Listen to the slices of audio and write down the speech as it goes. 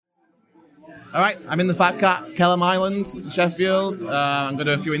All right, I'm in the Fat Cat, Kelham Island, Sheffield. I'm going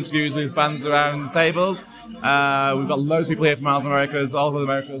to do a few interviews with fans around the tables. We've got loads of people here from Miles Americas, all over the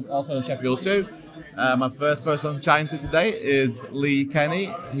Americas, also Sheffield too. My first person I'm chatting to today is Lee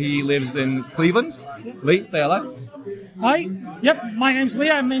Kenny. He lives in Cleveland. Lee, say hello. Hi. Yep, my name's Lee.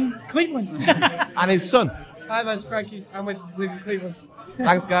 I'm in Cleveland. And his son. Hi, that's Frankie. I live in Cleveland.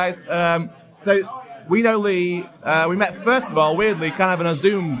 Thanks, guys. So we know Lee. We met, first of all, weirdly, kind of on a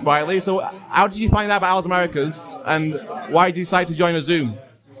Zoom, right, Lee? So how did you find out about Miles Americas, and why did you decide to join a Zoom?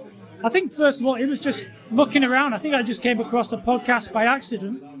 I think, first of all, it was just looking around. I think I just came across a podcast by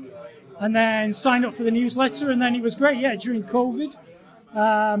accident and then signed up for the newsletter, and then it was great, during COVID.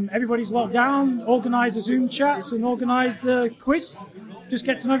 Everybody's locked down, organised the Zoom chats and organised the quiz. Just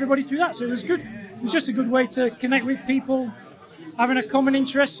get to know everybody through that, so it was good. It was just a good way to connect with people, having a common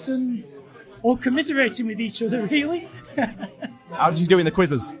interest and all commiserating with each other, really. How did you do in the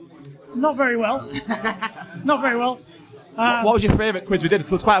quizzes? Not very well. Not very well. What was your favourite quiz we did?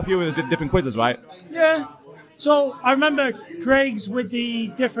 So there's quite a few of us did different quizzes, right? Yeah. So I remember Craig's with the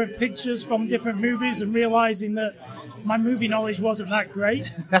different pictures from different movies and realising that my movie knowledge wasn't that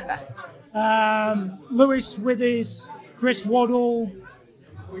great. Lewis with his Chris Waddle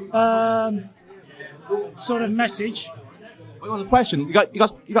sort of message. What was the question? You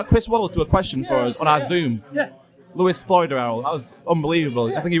got Chris Waddle to do a question for us on our Zoom. Yeah. Lewis Florida Owl. That was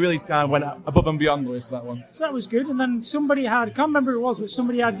unbelievable. I think he really kind of went above and beyond Lewis for that one. So that was good. And then somebody had, I can't remember who it was, but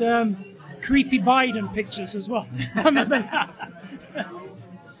somebody had creepy Biden pictures as well. I remember that.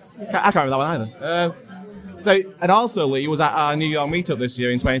 I can't remember that one either. And also Lee was at our New York meetup this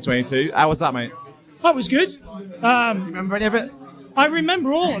year in 2022. How was that, mate? That was good. You remember any of it? I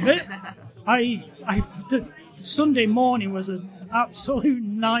remember all of it. The Sunday morning was an absolute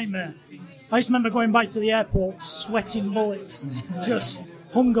nightmare. I just remember going back to the airport, sweating bullets, just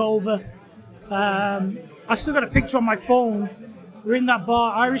hungover. I still got a picture on my phone. We were in that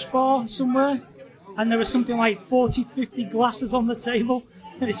bar, Irish bar somewhere, and there was something like 40, 50 glasses on the table.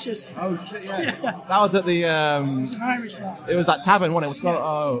 It's just... Oh, shit, yeah. That was at the... It was an Irish bar. It was that tavern, wasn't it? What's it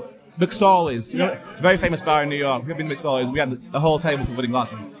called? McSorley's. Yeah. It's a very famous bar in New York. We've been to McSorley's. We had the whole table covered in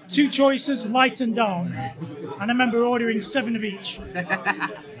glasses. 2 choices, light and dark. And I remember ordering 7 of each.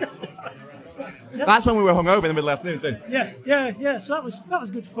 That's when we were hungover in the middle of the afternoon, too. Yeah. So that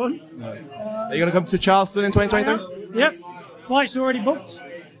was good fun. Are you going to come to Charleston in 2023? Yep. Flights are already booked.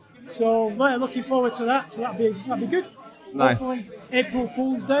 So we're looking forward to that. So that'll be good. Nice. Hopefully April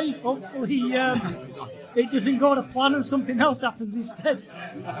Fool's Day. Hopefully it doesn't go to plan and something else happens instead.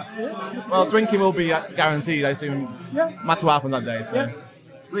 Well, drinking will be guaranteed, I assume, no matter what happens that day. So. Yeah.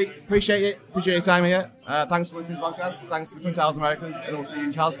 Lee, appreciate it. Appreciate your time here. Thanks for listening to the podcast. Thanks for the Quintiles Americans, and we'll see you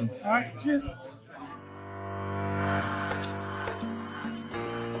in Charleston. All right. Cheers.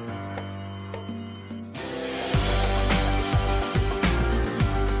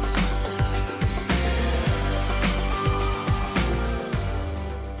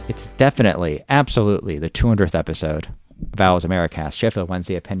 It's definitely, absolutely the 200th episode of Owls Americast, Sheffield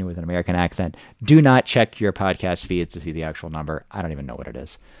Wednesday opinion with an American accent. Do not check your podcast feeds to see the actual number. I don't even know what it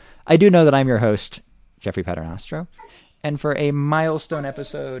is. I do know that I'm your host, Jeffrey Paternostro, and for a milestone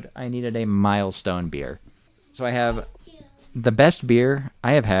episode, I needed a milestone beer. So I have the best beer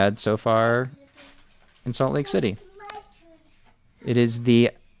I have had so far in Salt Lake City. It is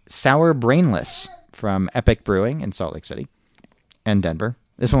the Sour Brainless from Epic Brewing in Salt Lake City and Denver.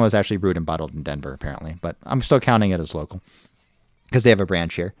 This one was actually brewed and bottled in Denver, apparently, but I'm still counting it as local because they have a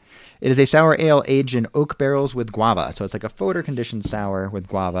branch here. It is a sour ale aged in oak barrels with guava, so it's like a fodder-conditioned sour with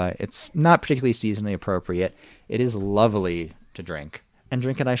guava. It's not particularly seasonally appropriate. It is lovely to drink, and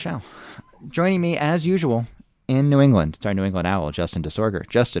drink it I shall. Joining me, as usual, in New England, it's our New England owl, Justin DeSorger.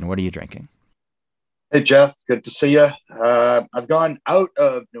 Justin, what are you drinking? Hey, Jeff. Good to see you. I've gone out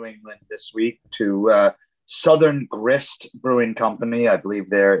of New England this week to... Southern Grist Brewing Company. I believe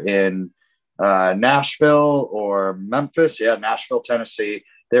they're in Nashville or Memphis. Yeah, Nashville, Tennessee.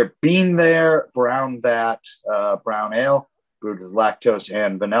 They're Bean There Brown Vat brown ale, brewed with lactose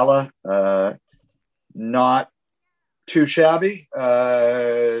and vanilla. Not too shabby.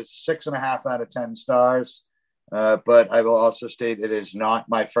 6.5 out of 10 stars. But I will also state it is not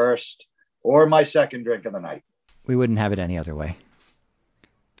my first or my second drink of the night. We wouldn't have it any other way.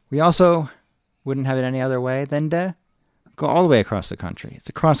 We also wouldn't have it any other way than to go all the way across the country. It's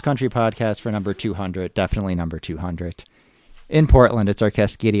a cross-country podcast for number 200, definitely number 200. In Portland, it's our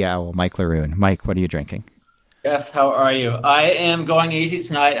Cascadia owl, Mike Laroon. Mike, what are you drinking? Jeff, how are you? I am going easy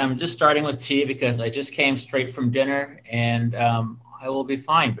tonight. I'm just starting with tea because I just came straight from dinner, and I will be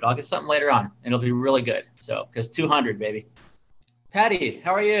fine, but I'll get something later on. It'll be really good. So, because 200, baby. Patty,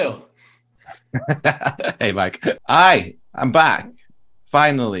 how are you? Hey, Mike. I'm back.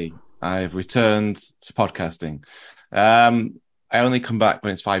 Finally, I've returned to podcasting. I only come back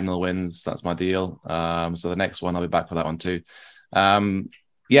when it's 5-0 wins. That's my deal. So the next one, I'll be back for that one too.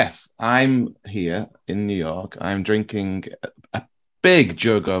 Yes, I'm here in New York. I'm drinking a big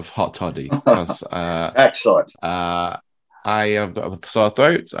jug of hot toddy because Excellent. I have got a sore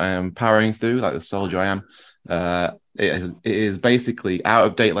throat. I am powering through like the soldier I am. It is basically out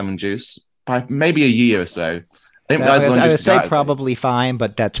of date lemon juice by maybe a year or so. I would say probably fine,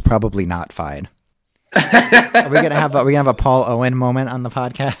 but that's probably not fine. Are we gonna have a Paul Owen moment on the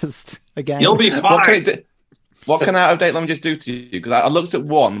podcast again? You'll be fine. What can out of date lemon juice do to you? Because I looked at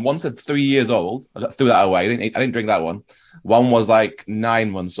one said 3 years old. I threw that away. I didn't drink that one. One was like 9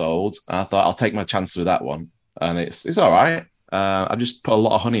 months old. And I thought I'll take my chances with that one, and it's all right. I've just put a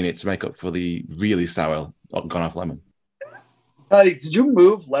lot of honey in it to make up for the really sour gone off lemon. Patty, did you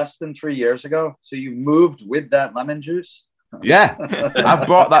move less than 3 years ago? So you moved with that lemon juice? Yeah, I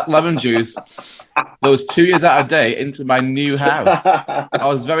brought that lemon juice that was 2 years out of date into my new house. I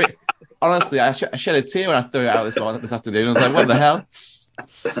was very honestly, I shed a tear when I threw it out this afternoon. I was like, "What the hell?"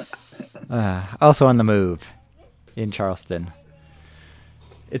 Also on the move in Charleston,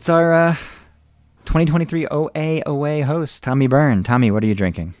 it's our 2023 OA away host, Tommy Byrne. Tommy, what are you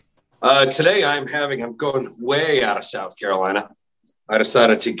drinking? Today I'm going way out of South Carolina. I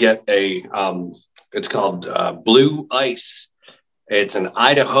decided to get it's called Blue Ice. It's an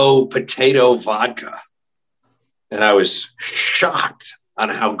Idaho potato vodka. And I was shocked on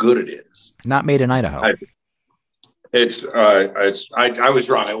how good it is. Not made in Idaho. I was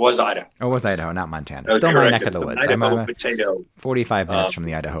wrong. It was Idaho. Oh, it was Idaho, not Montana. Still my neck of the woods. I'm potato 45 minutes from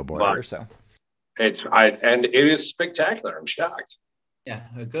the Idaho border. So and it is spectacular. I'm shocked. Yeah,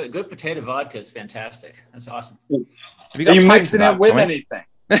 a good potato vodka is fantastic. That's awesome. Are you mixing it with anything?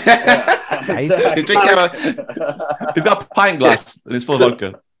 Yeah. He's got a pint glass and it's full of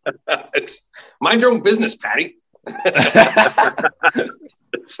vodka. Mind your own business, Patty.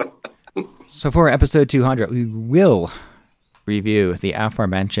 So for episode 200, we will review the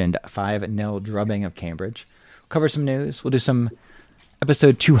aforementioned 5-0 drubbing of Cambridge. We'll cover some news. We'll do some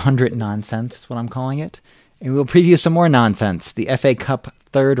episode 200 nonsense, is what I'm calling it. And we'll preview some more nonsense. The FA Cup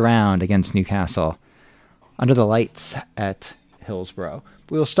third round against Newcastle under the lights at Hillsborough.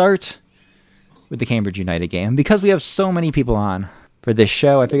 We'll start with the Cambridge United game. Because we have so many people on for this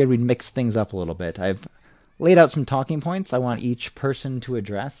show, I figured we'd mix things up a little bit. I've laid out some talking points I want each person to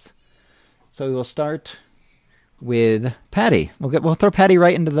address. So we'll start with Patty. We'll throw Patty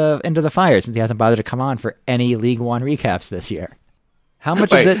right into the fire since he hasn't bothered to come on for any League One recaps this year. How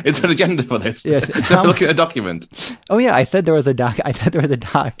much Wait, of it? It's an agenda for this. Yes. I'm looking at a document. Oh yeah, I said there was a doc.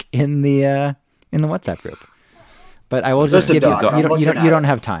 In the WhatsApp group. But I will just give you. You don't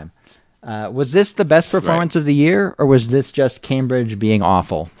have time. Was this the best performance of the year, or was this just Cambridge being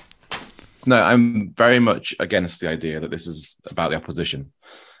awful? No, I'm very much against the idea that this is about the opposition.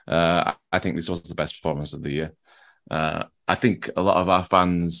 I think this was the best performance of the year. I think a lot of our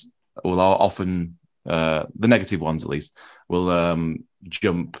fans will often, the negative ones at least, will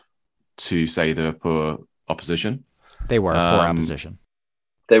jump to say they're poor opposition. They were poor opposition.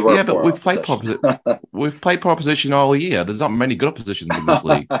 They were. Yeah, but we've played poor opposition all year. There's not many good oppositions in this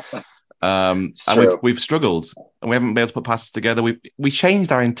league. And we've struggled, and we haven't been able to put passes together. We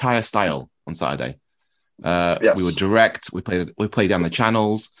changed our entire style on Saturday. Yes. We were direct. We played down the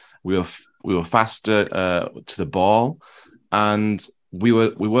channels. We were faster to the ball, and we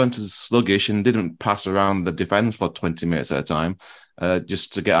weren't as sluggish and didn't pass around the defense for 20 minutes at a time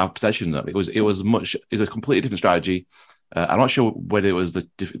just to get our possession up. It was a completely different strategy. I'm not sure whether it was the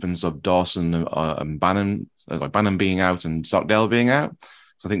difference of Dawson and Bannon, like Bannon being out and Stockdale being out.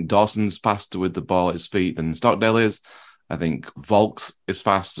 So I think Dawson's faster with the ball at his feet than Stockdale is. I think Volks is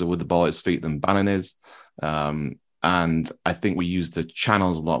faster with the ball at his feet than Bannon is. And I think we use the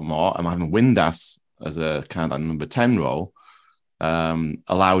channels a lot more. And having Windass as a kind of like number 10 role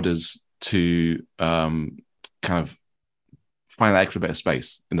allowed us to kind of find that extra bit of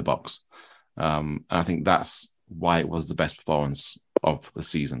space in the box. And I think that's why it was the best performance of the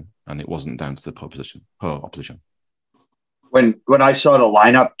season. And it wasn't down to the poor opposition. When I saw the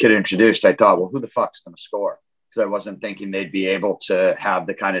lineup get introduced, I thought, well, who the fuck's going to score? Because I wasn't thinking they'd be able to have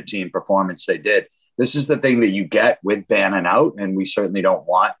the kind of team performance they did. This is the thing that you get with Bannon out, and we certainly don't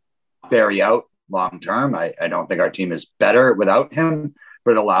want Barry out long term. I don't think our team is better without him,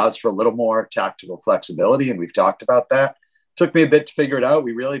 but it allows for a little more tactical flexibility, and we've talked about that. Took me a bit to figure it out.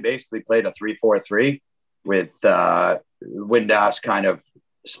 We really basically played a 3-4-3 with Windass kind of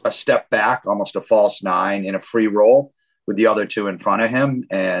a step back, almost a false nine in a free roll. with the other two in front of him,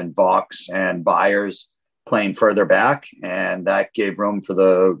 and Vox and Byers playing further back, and that gave room for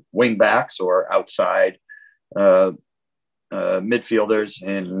the wing backs or outside midfielders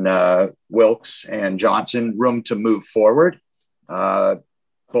in Wilkes and Johnson room to move forward.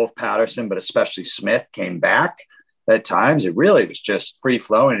 Both Patterson, but especially Smith, came back at times. It really was just free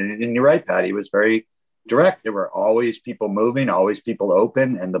flowing. And you're right, Pat, he was very direct. There were always people moving, always people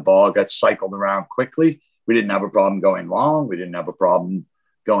open, and the ball got cycled around quickly. We didn't have a problem going long. We didn't have a problem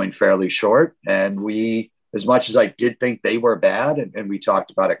going fairly short. And we, as much as I did think they were bad, and we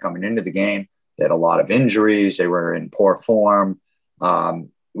talked about it coming into the game, they had a lot of injuries. They were in poor form.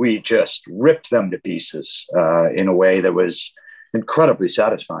 We just ripped them to pieces in a way that was incredibly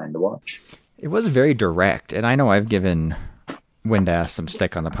satisfying to watch. It was very direct, and I know I've given Windass some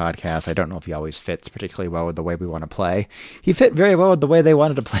stick on the podcast. I don't know if he always fits particularly well with the way we want to play. He fit very well with the way they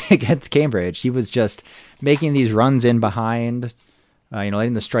wanted to play against Cambridge. He was just making these runs in behind,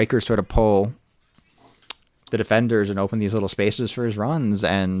 letting the strikers sort of pull the defenders and open these little spaces for his runs,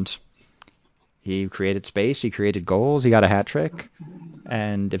 and he created space, he created goals, he got a hat trick,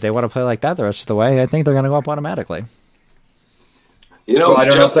 and if they want to play like that the rest of the way, I think they're going to go up automatically. I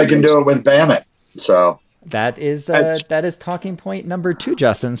don't know if they can do it with Bannon. So that is talking point number 2,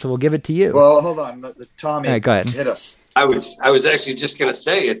 Justin. So we'll give it to you. Well, hold on, Tommy. All right, go ahead. Hit us. I was actually just going to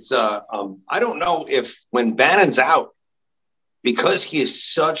say it's. I don't know if when Bannon's out, because he is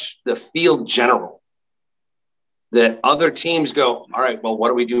such the field general, that other teams go, all right, well, what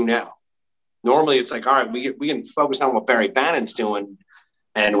do we do now? Normally, it's like, all right, we can focus on what Barry Bannon's doing,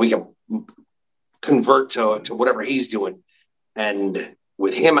 and we can convert to whatever he's doing. And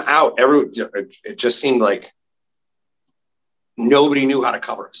with him out, it just seemed like nobody knew how to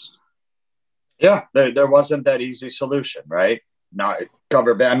cover us. Yeah, there wasn't that easy solution, right? Not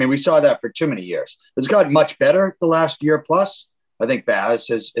cover. I mean, we saw that for too many years. It's gotten much better the last year plus. I think Baz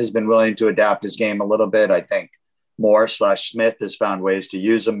has been willing to adapt his game a little bit. I think Moore/Smith has found ways to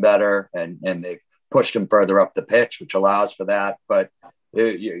use him better, and they've pushed him further up the pitch, which allows for that. But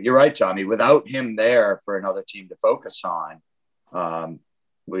you're right, Tommy. Without him there for another team to focus on,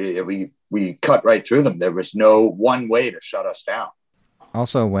 we cut right through them. There was no one way to shut us down.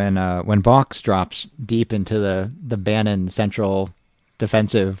 Also, when Vox drops deep into the Bannon central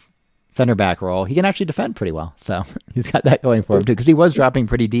defensive center back role, he can actually defend pretty well. So he's got that going for him too, because he was dropping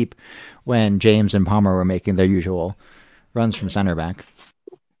pretty deep when James and Palmer were making their usual runs from center back.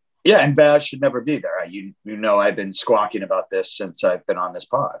 Yeah, and Baz should never be there. I've been squawking about this since I've been on this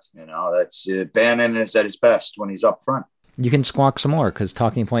pod. That's Bannon is at his best when he's up front. You can squawk some more, because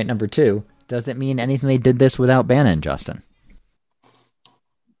talking point number 2 doesn't mean anything they did this without Bannon, Justin.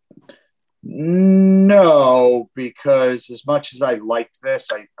 No, because as much as I liked this,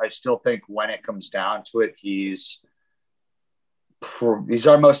 I still think when it comes down to it, he's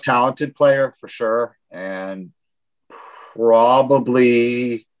our most talented player for sure, and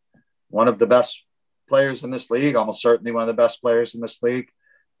probably one of the best players in this league, almost certainly one of the best players in this league.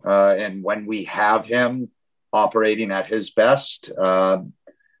 And when we have him operating at his best,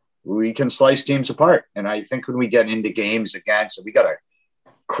 we can slice teams apart. And I think when we get into games again, so we got a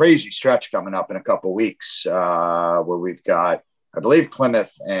crazy stretch coming up in a couple of weeks where we've got, I believe,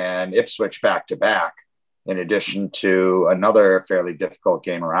 Plymouth and Ipswich back to back, in addition to another fairly difficult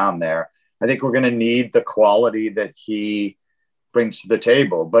game around there. I think we're going to need the quality that he brings to the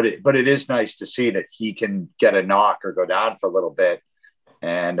table, but it is nice to see that he can get a knock or go down for a little bit,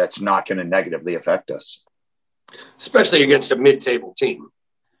 and that's not going to negatively affect us, especially against a mid-table team.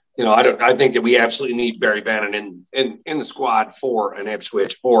 I think that we absolutely need Barry Bannon in the squad for an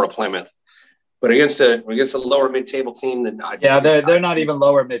Ipswich or a Plymouth, but against a lower mid-table team, then they're not even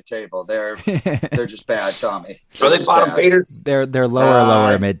lower mid-table. They're just bad, Tommy. Are they bottom feeders? They're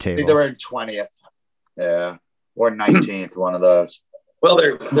lower mid-table. I think they're in 20th, yeah, or 19th, one of those. Well,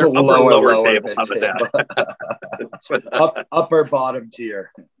 they're lower table. How about that? upper bottom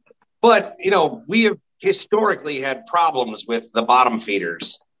tier. But we have historically had problems with the bottom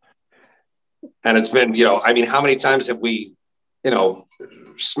feeders. And it's been, how many times have we,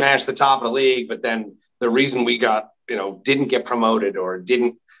 smashed the top of the league, but then the reason we got, didn't get promoted or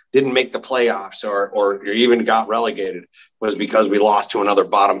didn't make the playoffs or even got relegated was because we lost to another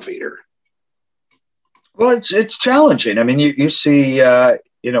bottom feeder. Well, it's challenging. I mean, you see,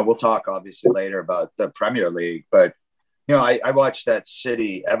 we'll talk obviously later about the Premier League, but, I watched that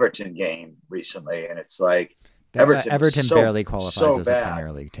City Everton game recently, and it's like, Everton barely qualifies as a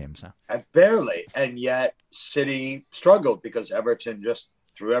Premier League team. So barely. And yet City struggled because Everton just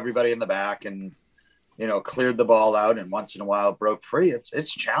threw everybody in the back and, cleared the ball out and once in a while broke free.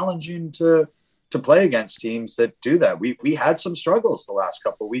 It's challenging to to play against teams that do that. We had some struggles the last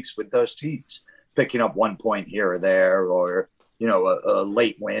couple of weeks with those teams, picking up 1 point here or there, or, you know, a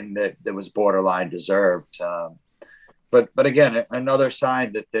late win that was borderline deserved. But again, another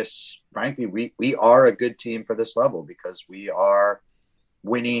sign that this, frankly, we are a good team for this level, because we are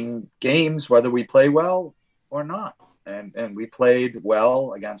winning games whether we play well or not. And we played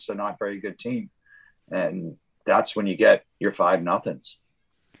well against a not very good team. And that's when you get your 5-0s.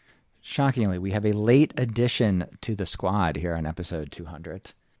 Shockingly, we have a late addition to the squad here on episode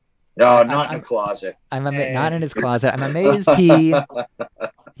 200. No, not in the closet. Not in his closet. I'm amazed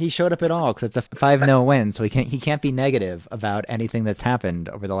he showed up at all, because it's a 5-0 win, so he can't be negative about anything that's happened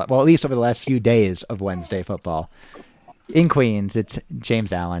at least over the last few days of Wednesday football. In Queens, it's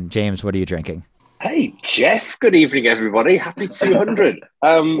James Allen. James, what are you drinking? Hey, Jeff. Good evening, everybody. Happy 200.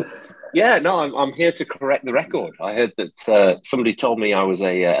 I'm here to correct the record. I heard that somebody told me I was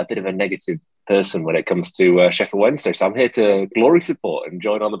a bit of a negative person when it comes to Sheffield Wednesday, so I'm here to glory support and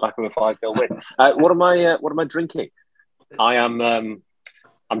join on the back of a 5-0 win. What am I drinking?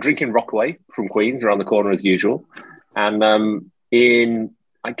 I'm drinking Rockaway from Queens, around the corner as usual, and in,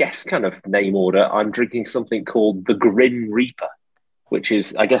 I guess, kind of name order, I'm drinking something called the Grim Reaper, which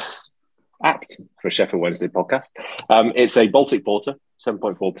is, I guess, apt for a Sheffield Wednesday podcast. It's a Baltic Porter,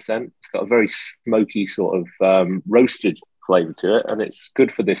 7.4%. It's got a very smoky sort of roasted flavour to it, and it's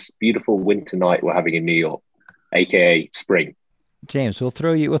good for this beautiful winter night we're having in New York, aka spring. James, we'll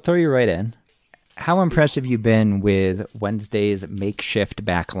throw you right in. How impressed have you been with Wednesday's makeshift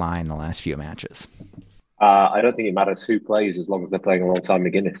back line the last few matches? I don't think it matters who plays as long as they're playing alongside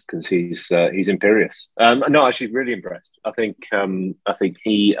McGuinness, because he's imperious. No, actually, really impressed. I think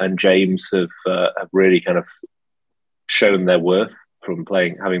he and James have really kind of shown their worth from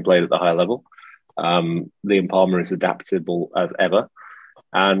having played at the high level. Liam Palmer is adaptable as ever,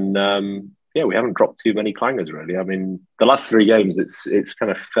 and we haven't dropped too many clangers really. I mean, the last 3 games, it's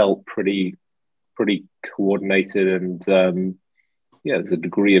kind of felt pretty coordinated, and there's a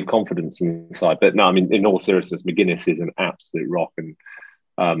degree of confidence inside. But no, I mean, in all seriousness, McGuinness is an absolute rock,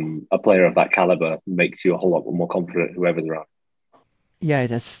 and a player of that caliber makes you a whole lot more confident whoever's around. Yeah,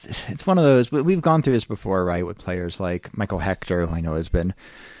 it's one of those. We've gone through this before, right? With players like Michael Hector, who I know has been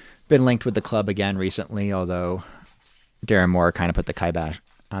linked with the club again recently, although Darren Moore kind of put the kibosh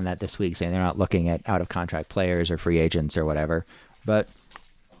on that this week, saying they're not looking at out of contract players or free agents or whatever. But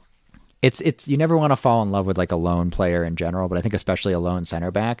it's you never want to fall in love with like a lone player in general, but I think especially a lone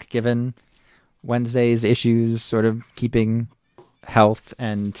center back, given Wednesday's issues sort of keeping health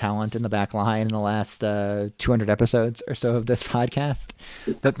and talent in the back line in the last 200 episodes or so of this podcast.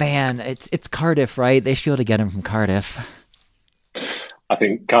 But man, it's Cardiff, right? They should be able to get him from Cardiff. I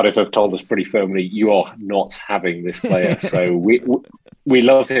think Cardiff have told us pretty firmly, you are not having this player. So we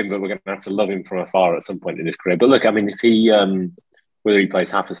love him, but we're going to have to love him from afar at some point in his career. But look, I mean, if he whether he plays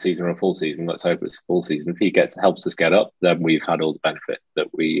half a season or a full season, let's hope it's a full season. If he helps us get up, then we've had all the benefit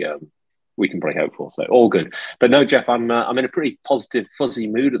that we can probably hope for. So all good. But no, Jeff, I'm in a pretty positive, fuzzy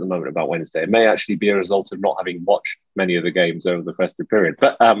mood at the moment about Wednesday. It may actually be a result of not having watched many of the games over the festive period,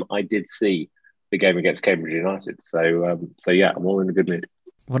 but I did see the game against Cambridge United. So yeah, I'm all in a good mood.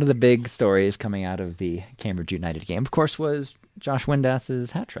 One of the big stories coming out of the Cambridge United game, of course, was Josh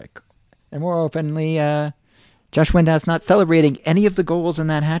Windas's hat trick. And more openly, Josh Windass not celebrating any of the goals in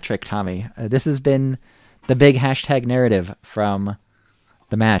that hat trick, Tommy. This has been the big hashtag narrative from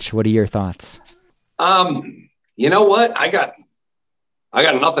the match. What are your thoughts? You know what? I got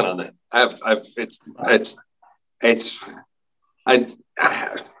nothing on that.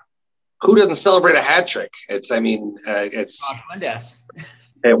 Who doesn't celebrate a hat trick? It's Josh Windass.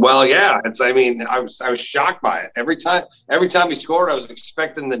 Well, yeah. I was shocked by it. Every time he scored, I was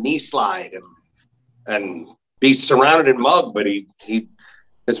expecting the knee slide and be surrounded in mud, but he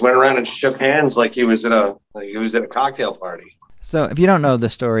just went around and shook hands like he was at a cocktail party. So, if you don't know, the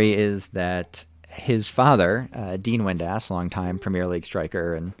story is that his father, Dean Windass, longtime Premier League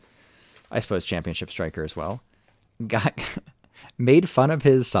striker and I suppose championship striker as well, made fun of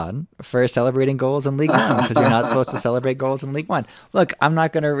his son for celebrating goals in League One, because you're not supposed to celebrate goals in League One. Look, I'm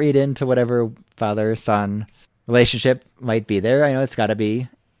not going to read into whatever father-son relationship might be there. I know it's got to be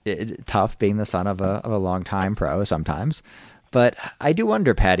tough being the son of a long-time pro sometimes. But I do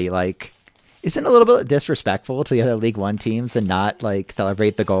wonder, Patty, like, isn't it a little bit disrespectful to the other League One teams to not, like,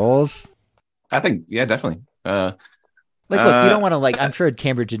 celebrate the goals? I think, yeah, definitely. Look, you don't want to, like, I'm sure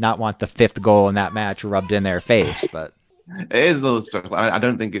Cambridge did not want the 5th goal in that match rubbed in their face, but it is a little disrespectful. I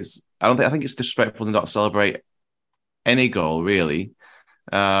think it's disrespectful to not celebrate any goal, really.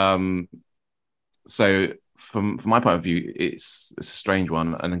 So from my point of view, it's a strange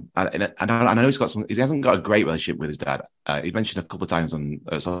one, and I know he hasn't got a great relationship with his dad. He mentioned a couple of times on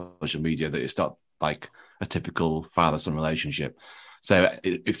social media that it's not like a typical father-son relationship. So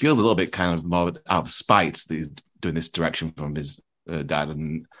it feels a little bit kind of more out of spite that he's doing this direction from his dad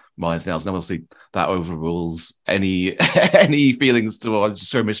and more than anything else. And obviously that overrules any feelings towards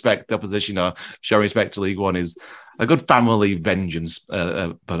showing respect to the opposition or showing respect to League One. Is a good family vengeance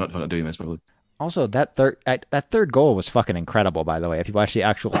for not doing this, probably. Also, that third goal was fucking incredible, by the way. If you watch the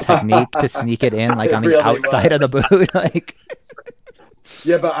actual technique to sneak it in, like on the really outside of the boot, like.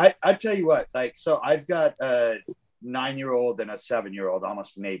 Yeah, but I tell you what, like, so I've got a 9-year-old and a 7-year-old,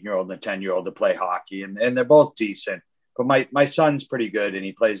 almost an 8-year-old and a 10-year-old that play hockey, and they're both decent. But my son's pretty good, and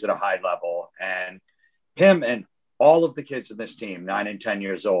he plays at a high level. And him and all of the kids in this team, 9 and 10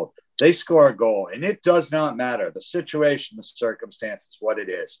 years old, they score a goal, and it does not matter the situation, the circumstances, what it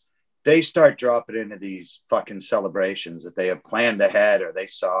is. They start dropping into these fucking celebrations that they have planned ahead, or they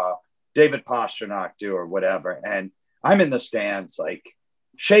saw David Pastrnak do, or whatever. And I'm in the stands, like,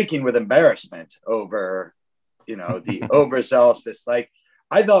 shaking with embarrassment over, the overzealousness. Like,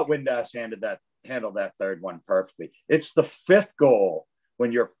 I thought Windass handled that third one perfectly. It's the fifth goal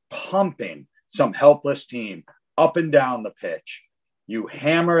when you're pumping some helpless team up and down the pitch. You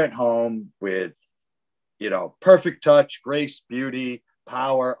hammer it home with, perfect touch, grace, beauty,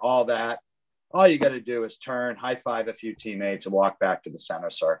 power, all that. All you got to do is turn, high five a few teammates, and walk back to the center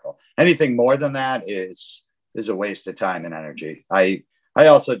circle. Anything more than that is a waste of time and energy. I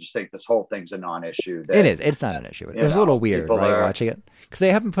also just think this whole thing's a non-issue. It is. It's not an issue. It was a little weird, right, watching it? Because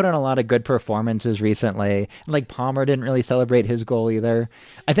they haven't put in a lot of good performances recently. And, like, Palmer didn't really celebrate his goal either.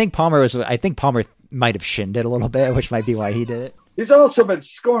 I think Palmer might have shinned it a little bit, which might be why he did it. He's also been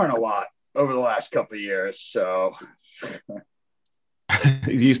scoring a lot over the last couple of years, so...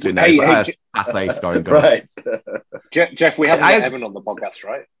 He's used to it now. Assay scoring goals. Right. Jeff, we haven't got Evan on the podcast,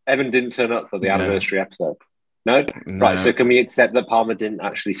 right? Evan didn't turn up for the anniversary episode. No? Right, so can we accept that Palmer didn't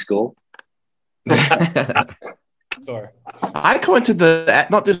actually score? Sure. I commented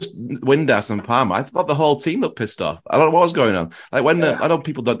not just Windass and Palmer. I thought the whole team looked pissed off. I don't know what was going on. Like I know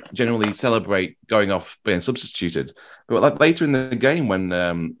people don't generally celebrate going off being substituted, but like later in the game when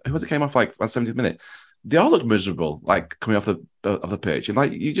who was it came off like 70th minute, they all looked miserable, like coming off the pitch, and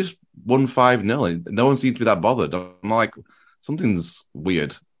like you just won 5-0, and no one seemed to be that bothered. I'm like, something's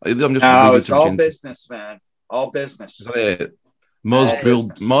weird. It's all business, man. All business. Mo's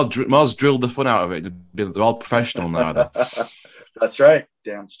drilled the fun out of it. They're all professional now. That's right.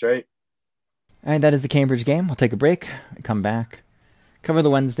 Damn straight. All right, that is the Cambridge game. We'll take a break, come back, cover the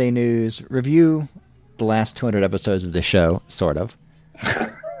Wednesday news, review the last 200 episodes of the show, sort of,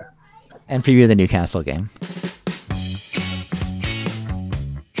 and preview the Newcastle game.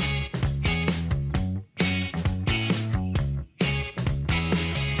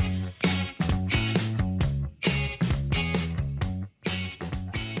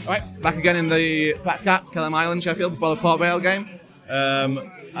 Right, back again in the Fat Cat, Kelham Island, Sheffield, before the Port Vale game.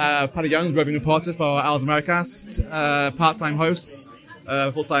 Paddy Jones, roving reporter for Al's Americast, part-time host,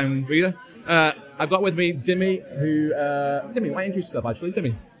 full-time reader. I've got with me Dimmy, who... Dimmy, why don't you introduce yourself, actually?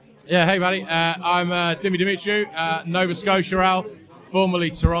 Dimmy. Yeah, hey, buddy. I'm Dimmy Dimitriou, Nova Scotia Al, formerly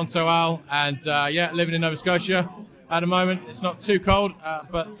Toronto Al, and living in Nova Scotia at the moment. It's not too cold,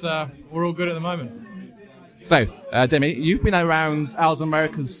 but we're all good at the moment. So, Demi, you've been around Al's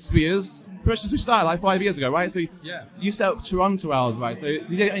America's spheres pretty much since we started, like 5 years ago, right? So you set up Toronto Al's, right? So did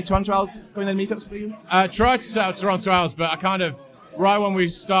you get any Toronto Al's going to meetups for you? Tried to set up Toronto Al's, but I kind of, right when we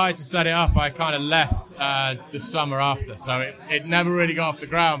started to set it up, I kind of left the summer after. So it never really got off the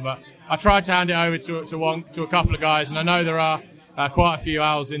ground, but I tried to hand it over to a couple of guys, and I know there are quite a few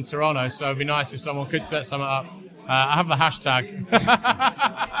Al's in Toronto, so it'd be nice if someone could set something up. I have the hashtag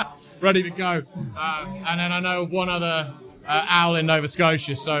ready to go. And then I know one other Al in Nova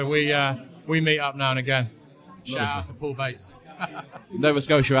Scotia, so we meet up now and again. Shout out to Paul Bates. Nova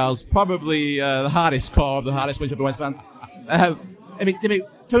Scotia Al's probably the hardest core of the hardest Winchester West fans.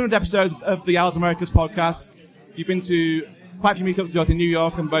 200 episodes of the Al's Americas podcast. You've been to quite a few meetups both in New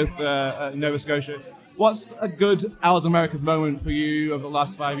York and both Nova Scotia. What's a good Al's Americas moment for you over the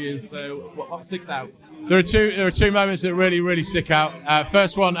last 5 years? So what sticks out? There are two moments that really, really stick out.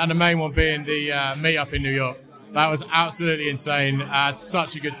 First one, and the main one, being the meetup in New York. That was absolutely insane.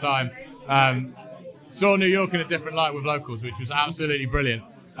 Such a good time. Saw New York in a different light with locals, which was absolutely brilliant.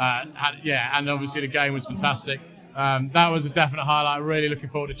 And obviously the game was fantastic. That was a definite highlight. Really looking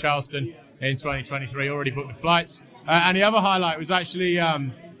forward to Charleston in 2023. Already booked the flights. And the other highlight was actually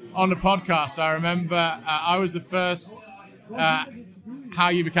on the podcast. I remember I was the first How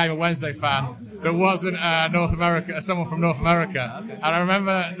You Became a Wednesday fan that wasn't North America, someone from North America. Okay. And I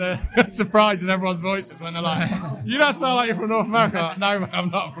remember the surprise in everyone's voices when they're like, "You don't sound like you're from North America." Like, no, I'm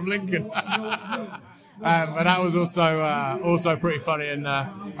not. I'm from Lincoln. But that was also pretty funny. And I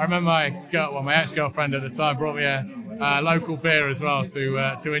remember my ex-girlfriend at the time brought me a local beer as well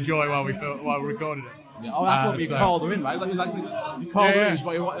to enjoy while we recorded it. Yeah. Oh, that's what you called them in, right? You called them in.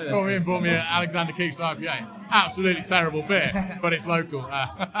 What you wanted. Called me and brought me an Alexander Keith's IPA. Absolutely terrible beer, but it's local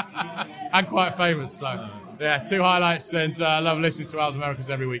and quite famous. So, yeah, 2 highlights, and I love listening to Owls Americans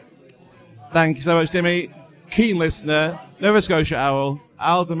every week. Thank you so much, Dimmy. Keen listener, Nova Scotia Owl,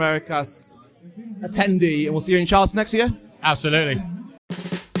 Owls Americast attendee, and we'll see you in Charleston next year. Absolutely.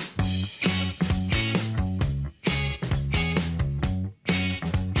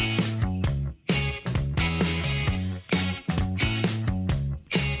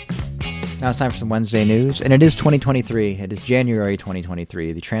 Now it's time for some Wednesday news, and it is 2023. It is January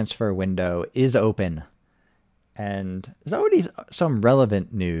 2023. The transfer window is open, and there's already some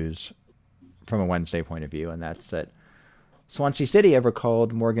relevant news from a Wednesday point of view, and that's that Swansea City have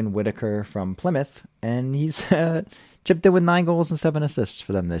recalled Morgan Whitaker from Plymouth, and he's chipped in with 9 goals and 7 assists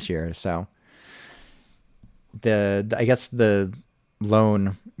for them this year. So I guess the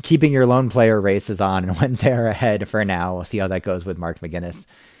keeping your loan player race is on, and Wednesday are ahead for now. We'll see how that goes with Mark McGuinness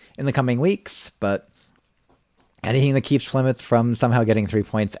in the coming weeks, but anything that keeps Plymouth from somehow getting 3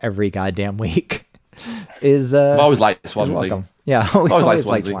 points every goddamn week is I've always liked Swansea. Welcome. Yeah, we always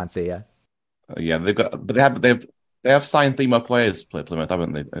like Swansea. Yeah, they have signed 3 more players to play Plymouth,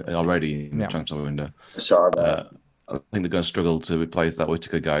 haven't they? Already in the transfer window. I saw that. I think they're going to struggle to replace that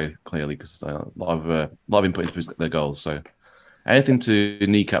Whitaker guy clearly because a lot of input into their goals. So anything to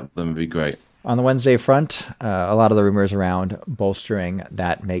kneecap them would be great. On the Wednesday front, a lot of the rumors around bolstering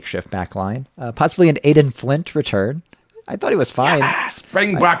that makeshift back line. Possibly an Aiden Flint return. I thought he was fine. Yes!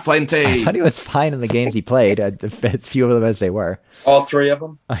 Bring back Flinty! I thought he was fine in the games he played, as few of them as they were. All 3 of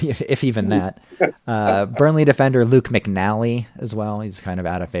them? If even that. Burnley defender Luke McNally as well. He's kind of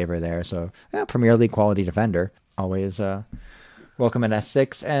out of favor there. So, Premier League quality defender. Always welcome in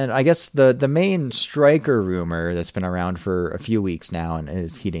S6. And I guess the main striker rumor that's been around for a few weeks now and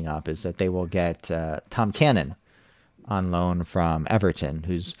is heating up is that they will get Tom Cannon on loan from Everton,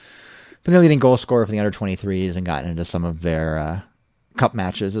 who's been the leading goal scorer for the under-23s and gotten into some of their cup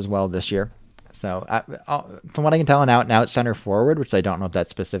matches as well this year. So from what I can tell, an out-and-out center forward, which I don't know if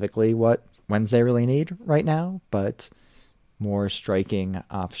that's specifically what Wednesday really need right now, but more striking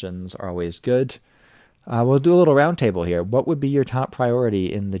options are always good. We'll do a little roundtable here. What would be your top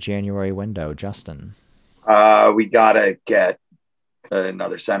priority in the January window, Justin? We got to get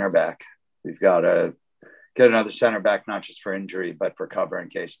another center back. We've got to get another center back, not just for injury, but for cover in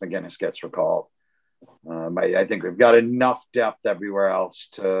case McGuinness gets recalled. I think we've got enough depth everywhere else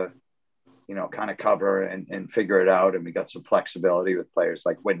to, kind of cover and figure it out. And we got some flexibility with players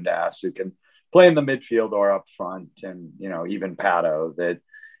like Windass who can play in the midfield or up front, and, even Pato, that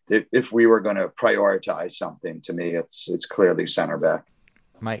if we were going to prioritize something, to me, it's clearly center back.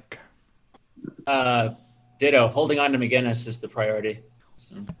 Mike. Ditto. Holding on to McGuinness is the priority.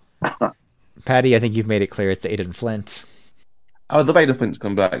 So. Patty, I think you've made it clear it's Aiden Flint. I would love Aiden Flint to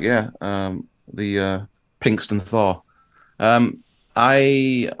come back, yeah. The Pinkston Thor.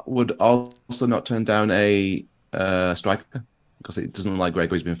 I would also not turn down a striker because it doesn't look like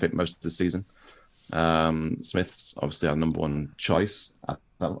Gregory's been fit most of the season. Smith's obviously our number 1 choice. I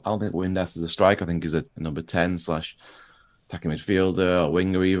don't think Windass is a striker. I think he's a number 10 / attacking midfielder or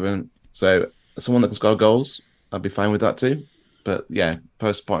winger even. So someone that can score goals, I'd be fine with that too. But yeah,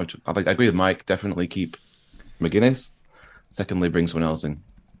 first point, I agree with Mike. Definitely keep McGuinness. Secondly, bring someone else in.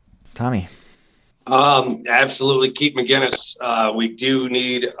 Tommy. Absolutely keep McGuinness. We do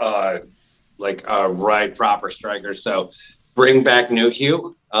need a right proper striker. So bring back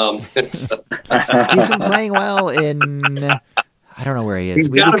Nuhue. He's been playing well in. I don't know where he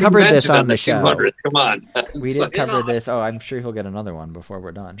is. We covered this on the show. Come on. We did cover this. Oh, I'm sure he'll get another one before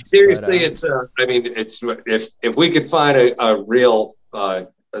we're done. Seriously, it's if we could find a real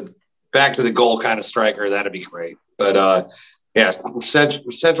back to the goal kind of striker, that'd be great. But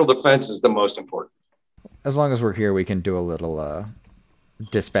central defense is the most important. As long as we're here, we can do a little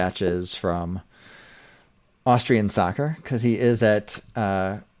dispatches from Austrian soccer because he is at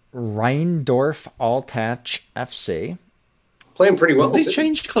Rheindorf Altach FC. Playing pretty well. Does he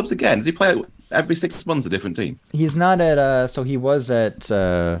change clubs again? Does he play every 6 months a different team? He's not at. So he was at.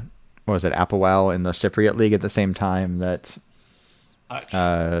 Applewell in the Cypriot League at the same time that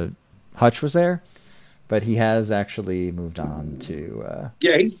Hutch was there, but he has actually moved on to.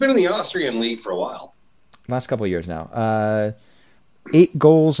 Yeah, he's been in the Austrian league for a while. Last couple of years now. 8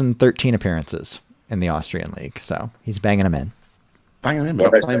 goals and 13 appearances in the Austrian league. So he's banging them in. Banging in,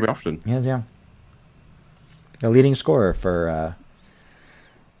 but not playing very often. Yeah. The leading scorer for,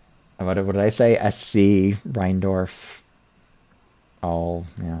 what did I say? SC Rheindorf.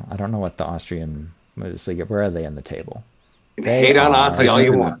 I don't know what the Austrian, where are they in the table? Hate on Ozzy all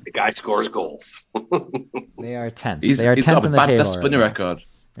you want. The guy scores goals. They are 10th. He's They are 10th got a in the bad table. disciplinary record.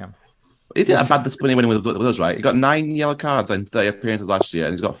 Yeah. He didn't have bad disciplinary winning with us, right? He got 9 yellow cards in 30 appearances last year,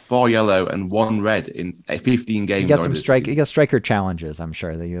 and he's got 4 yellow and 1 red in 15 games. He got some He got striker challenges. I'm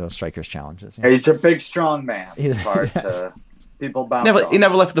sure the strikers challenges. Yeah. He's a big, strong man. It's hard to people bounce. He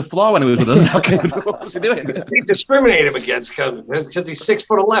never left the floor when he was with us. What was he doing? He discriminated him against because he's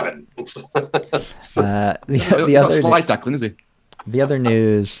 6'11". The other slight tackling, is he? The other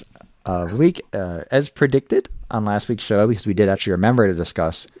news of the week, as predicted on last week's show, because we did actually remember to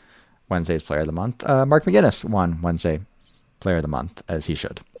discuss Wednesday's Player of the Month, Mark McGuinness won Wednesday Player of the Month, as he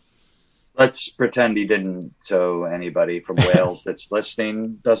should. Let's pretend he didn't, so anybody from Wales that's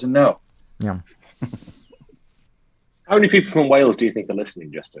listening doesn't know. Yeah. How many people from Wales do you think are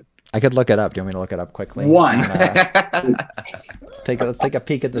listening, Justin? I could look it up. Do you want me to look it up quickly? 1. Let's take a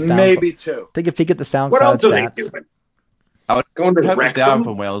peek at the sound. Maybe 2. Take a peek at the SoundCloud What else are they stats. doing? I would Going to hope if they are Wrexham?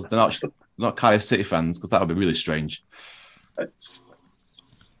 from Wales, they're not Cardiff City fans, because that would be really strange. I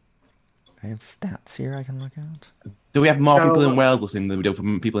have stats here I can look at. Do we have more people in Wales listening than we do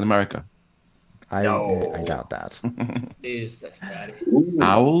from people in America? I doubt that. Jeez, that's bad.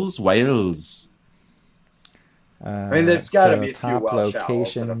 Owls, Wales. I mean, there's got to be a few top Welsh owls that have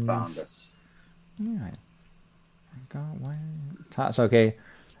locations. found us. So okay.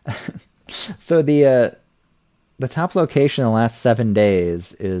 So the top location in the last 7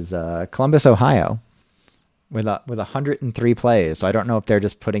 days is Columbus, Ohio, with 103 plays. So I don't know if they're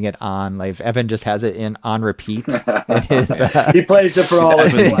just putting it on, like if Evan just has it on repeat. He plays it for all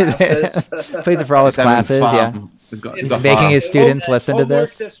his classes. Plays it for all his classes. Yeah, he's making his students listen to Homework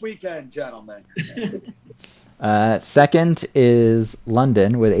this. this weekend, gentlemen. Second is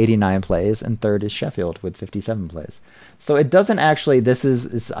London with 89 plays, and third is Sheffield with 57 plays. So it doesn't actually. This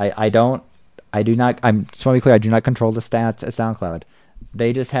is I do not. I'm just want to be clear. I do not control the stats at SoundCloud.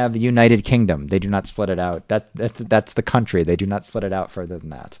 They just have United Kingdom. They do not split it out. That's the country. They do not split it out further than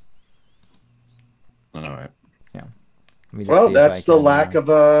that. All right. Yeah. Well, that's the lack of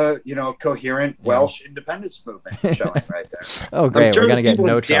a coherent Welsh independence movement showing right there. Oh, great! We're gonna get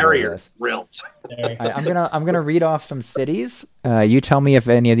no trouble with this. Thrilled. I'm gonna read off some cities. You tell me if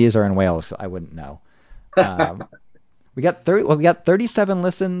any of these are in Wales. I wouldn't know. We got 37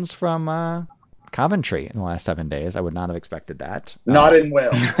 listens from Coventry in the last 7 days. I would not have expected that. Not in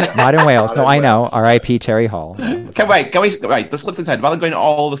Wales. Not in Wales. No, I know. R.I.P. Terry Hall. Wait. Let's flip inside. Rather than going to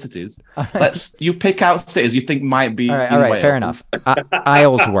all the cities, you pick out cities you think might be. All right. Wales. Fair enough.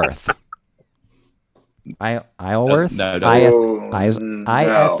 Isleworth. Isleworth. No.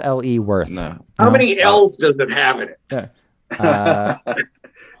 ISLE Worth. No. How many L's does it have in it?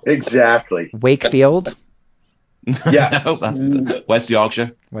 Exactly. Wakefield. Yes. No, that's West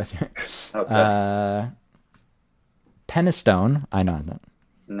Yorkshire. Okay. Penistone. I know that.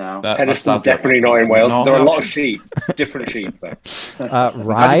 No. Penistone definitely not in Wales. There are a lot of sheep. Different sheep, though.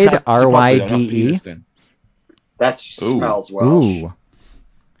 Ryde. RYDE. That smells Welsh. Ooh.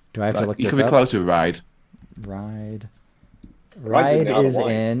 Do I have to look you this could be up? close with Ryde. Ryde Ryde's is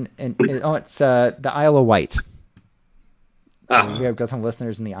it's the Isle of Wight. Ah. We have got some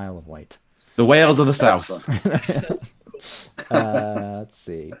listeners in the Isle of Wight. The Wales of the South. Let's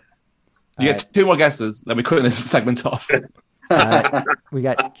see. You get 2 more guesses, then we're cutting this segment off. We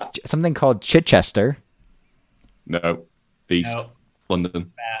got something called Chichester. No. East. No.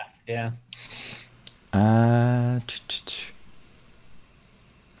 London. Yeah. I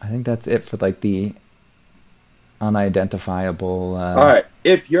think that's it for like the unidentifiable. All right.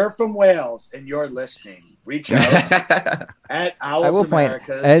 If you're from Wales and you're listening, reach out at Owls I will point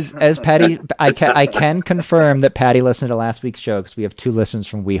Americas. as Patty. I can confirm that Patty listened to last week's show because we have 2 listens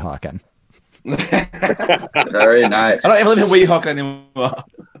from Weehawken. Very nice. I don't even live in Weehawken anymore. Well,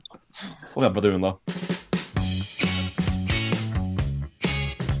 my brother-in-law.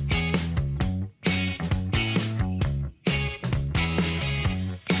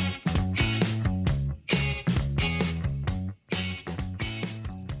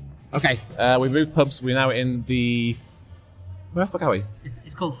 Okay, we moved pubs. We're now in the... Where the fuck are we?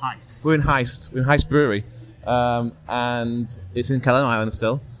 It's called Heist. We're in Heist. We're in Heist Brewery. And it's in Kelham Island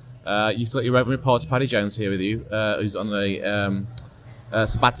still. You still got your Reverend reporter Paddy Jones here with you, who's on the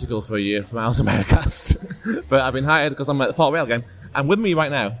sabbatical for a year from Owls Americast. But I've been hired because I'm at the Port Rail game. And with me right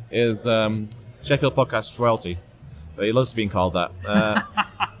now is Sheffield Podcast Royalty. He loves being called that.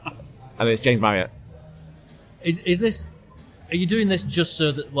 And it's James Marriott. Is this? Are you doing this just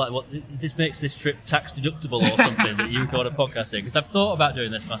so that what this makes this trip tax deductible or something that you record a podcast in? Because I've thought about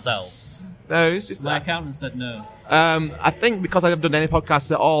doing this myself. No, it's just my accountant said no. I think because I haven't done any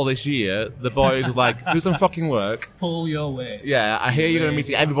podcasts at all this year, the boys was like, do some fucking work. Pull your weight. Yeah, I hear you're going to meet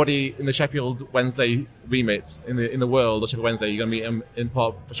everybody in the Sheffield Wednesday remit in the world of Sheffield Wednesday. You're going to meet them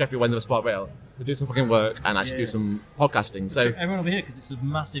for Sheffield Wednesday for Sport Rail to do some fucking work and actually do some podcasting. So everyone over here, because it's a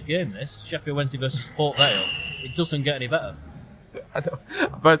massive game. This Sheffield Wednesday versus Port Vale. It doesn't get any better. I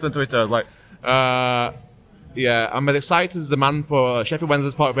posted on Twitter. I was like, yeah, I'm as excited as the man for Sheffield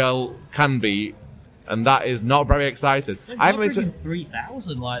Wednesday Port Vale can be, and that is not very excited. I haven't been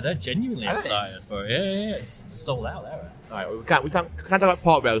 3,000. Like they're genuinely excited for it. Yeah, it's sold out there. All right, we can't talk about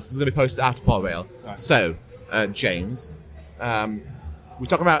Port Vale. This is going to be posted after Port Vale. Right. So, James, we're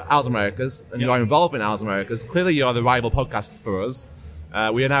talking about Al's Americas, and you're involved in Al's Americas. Clearly, you're the rival podcast for us.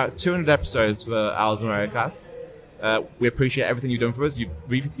 We are now at 200 episodes for Al's Americas. We appreciate everything you've done for us. You've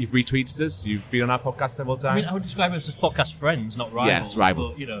retweeted us. You've been on our podcast several times. I mean, I would describe us as podcast friends, not rivals. Yes,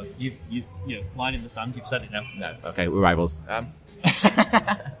 rivals. But, you've line in the sand. You've said it now. No, okay, we're rivals.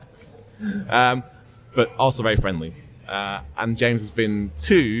 But also very friendly. And James has been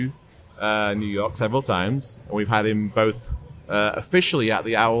to New York several times, and we've had him both officially at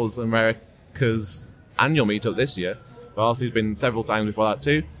the Owls America's annual meetup this year, but also he's been several times before that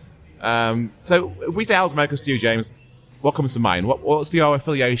too. So if we say Owls Americas to you, James, what comes to mind? What's your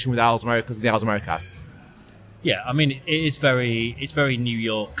affiliation with Owls Americas and the Owls Americas? Yeah, I mean, it's very New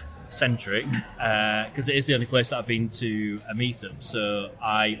York centric because it is the only place that I've been to a meetup. So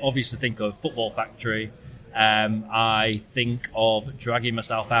I obviously think of Football Factory. I think of dragging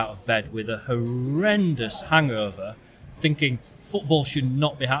myself out of bed with a horrendous hangover, thinking football should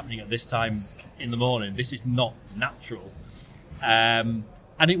not be happening at this time in the morning. This is not natural.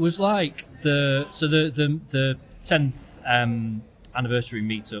 And it was like the 10th anniversary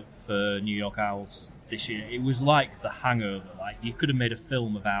meetup for New York Owls this year. It was like The Hangover. Like you could have made a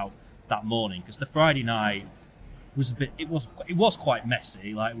film about that morning because the Friday night was a bit. It was quite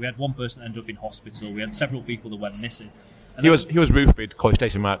messy. Like we had one person that ended up in hospital. We had several people that went missing. And he was roofied,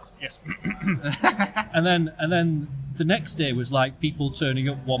 quotation marks. Yes. and then the next day was like people turning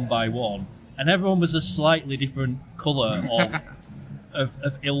up one by one, and everyone was a slightly different colour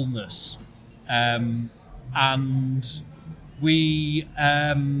of illness, and we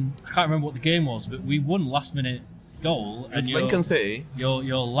I can't remember what the game was, but we won last minute goal. And Lincoln City. Your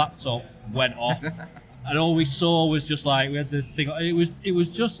laptop went off, and all we saw was just like we had the thing. It was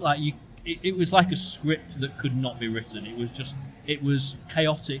just like you. It was like a script that could not be written. It was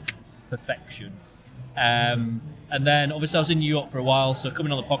chaotic perfection. And then obviously I was in New York for a while, so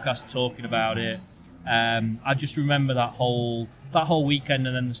coming on the podcast talking about it, I just remember that whole weekend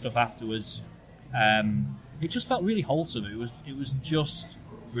and then the stuff afterwards. It just felt really wholesome. It was just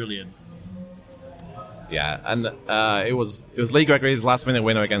brilliant. Yeah, and it was Lee Gregory's last minute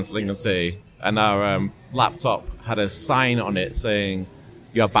winner against Lincoln City, and our laptop had a sign on it saying,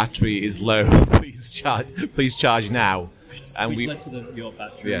 "Your battery is low. Please charge now." And we led to your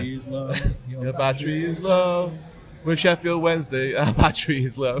battery is low. Your battery is low. We're Sheffield Wednesday. Our battery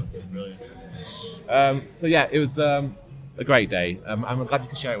is low. Brilliant. So yeah, it was a great day. I'm glad you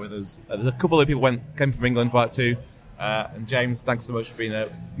could share it with us. There's a couple of people came from England for that too. And James, thanks so much for being a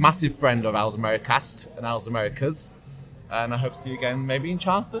massive friend of Owls Americast and Owls Americas. And I hope to see you again maybe in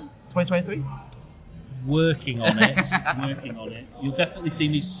Charleston 2023. Working on it. You'll definitely see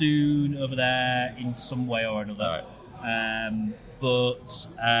me soon over there in some way or another. But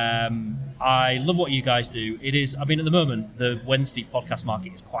I love what you guys do. It is, I mean, at the moment, the Wednesday podcast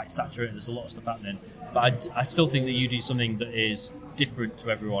market is quite saturated. There's a lot of stuff happening. But I still think that you do something that is different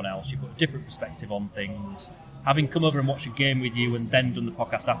to everyone else. You've got a different perspective on things. Having come over and watched a game with you and then done the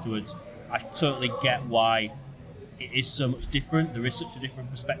podcast afterwards, I totally get why it is so much different. There is such a different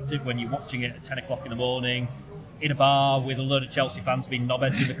perspective when you're watching it at 10 o'clock in the morning in a bar with a load of Chelsea fans being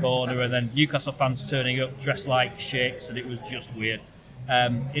knobheads in the corner and then Newcastle fans turning up dressed like sheikhs, and it was just weird.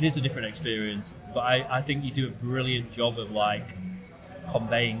 It is a different experience, but I think you do a brilliant job of like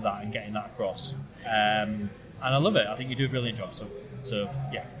conveying that and getting that across. And I love it. I think you do a brilliant job. So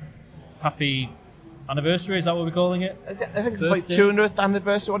yeah. Happy anniversary, is that what we're calling it? I think it's like 200th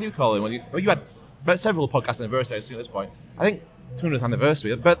anniversary. What do you call it? You had several podcast anniversaries at this point. I think 200th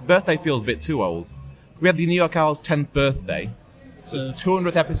anniversary. Birthday feels a bit too old. We had the New York Owls' 10th birthday. So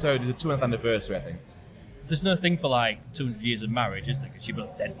 200th episode is the 200th anniversary, I think. There's no thing for like 200 years of marriage, is there? Because you're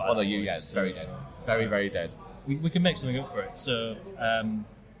both dead by now. Oh no, very dead. Very, very dead. We can make something up for it. So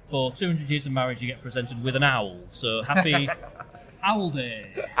for 200 years of marriage, you get presented with an owl. So happy Owl Day.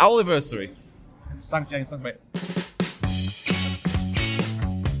 Owliversary. Thanks, James. Thanks, mate.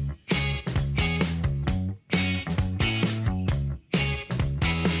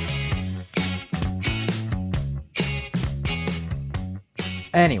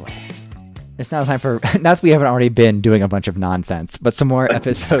 Anyway, it's now time for, now that we haven't already been doing a bunch of nonsense, but some more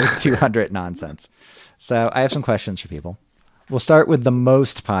episode 200 nonsense. So I have some questions for people. We'll start with the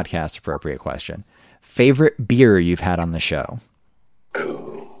most podcast appropriate question. Favorite beer you've had on the show?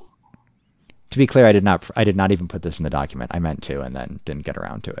 To be clear, I did not even put this in the document. I meant to and then didn't get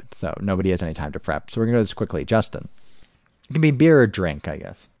around to it. So nobody has any time to prep. So we're going to do this quickly. Justin. It can be beer or drink, I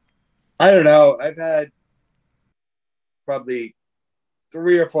guess. I don't know. I've had probably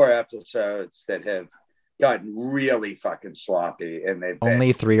 3 or 4 episodes that have gotten really fucking sloppy, and they've been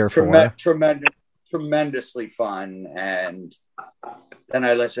only 3 or 4. Tremendously fun. And then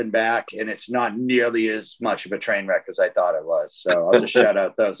I listen back, and it's not nearly as much of a train wreck as I thought it was. So I'll just shout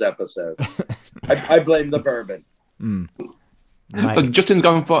out those episodes. I blame the bourbon. So Justin's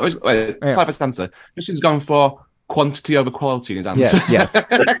gone for clarify answer. Justin's gone for quantity over quality in his answer. Yes.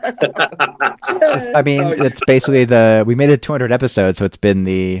 I mean, it's basically we made it 200 episodes, so it's been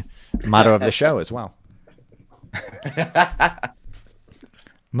the motto of the show as well.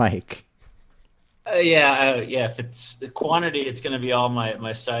 Mike. If it's the quantity, it's going to be all my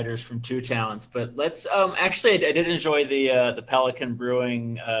ciders from Two Talents. But let's actually, I did enjoy the Pelican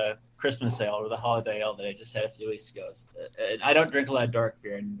Brewing Christmas ale or the holiday ale that I just had a few weeks ago. I don't drink a lot of dark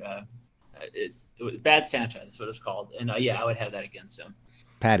beer, and it was Bad Santa. That's what it's called. And I would have that again soon.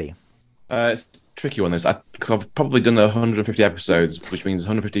 Patty. It's tricky on this because I've probably done 150 episodes, which means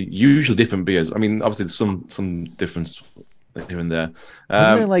 150 usually different beers. I mean, obviously there's some difference here and there.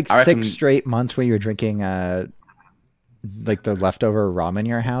 Wasn't there like 6 straight months where you were drinking like the leftover rum in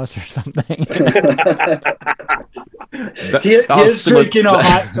your house or something? He's drinking a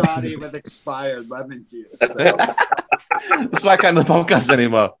hot toddy with expired lemon juice. So. That's why I can't do the podcast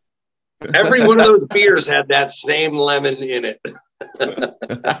anymore. Every one of those beers had that same lemon in it.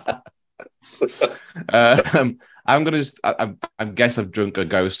 I'm gonna I guess I've drunk a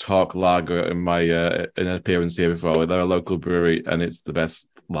Ghost Hawk lager in my in an appearance here before. They're a local brewery, and it's the best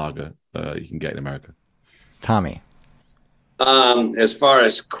lager you can get in America. Tommy. As far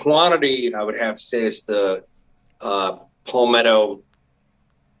as quantity, I would have to say it's the Palmetto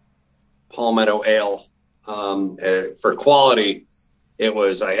Ale. For quality,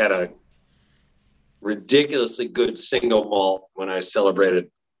 I had a ridiculously good single malt when I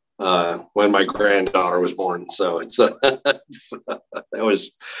celebrated when my granddaughter was born. So that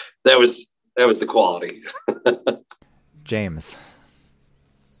was the quality. James,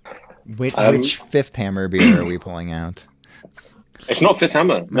 which Fifth Hammer beer are we pulling out? It's not Fifth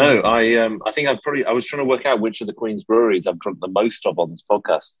Hammer. No, I think I was trying to work out which of the Queen's breweries I've drunk the most of on this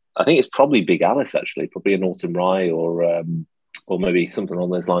podcast. I think it's probably Big Alice, actually, probably an Autumn Rye or maybe something along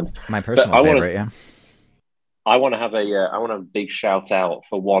those lines. My personal favorite, yeah. I want to have a big shout out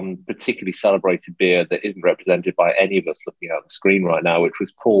for one particularly celebrated beer that isn't represented by any of us looking at the screen right now, which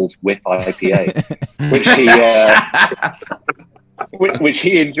was Paul's Whip IPA, which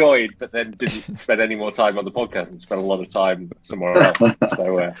he enjoyed, but then didn't spend any more time on the podcast and spent a lot of time somewhere else.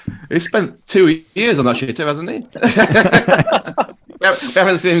 So he spent 2 years on that shit too, hasn't he? We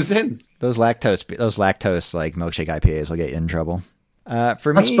haven't seen him since. Those lactose like milkshake IPAs will get you in trouble.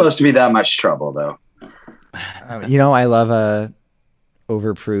 For me, not supposed to be that much trouble though. I love a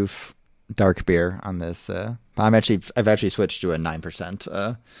overproof dark beer on this. I've actually switched to a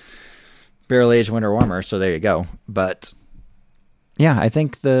 9% barrel aged winter warmer, so there you go. But yeah, I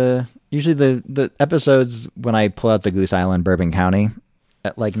think usually the episodes when I pull out the Goose Island Bourbon County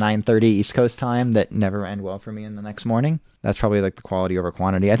at like 9:30 East Coast time that never end well for me in the next morning. That's probably like the quality over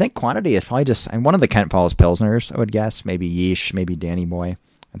quantity. I think quantity is probably just one of the Kent Paul's Pilsners, I would guess. Maybe Yeesh, maybe Danny Boy.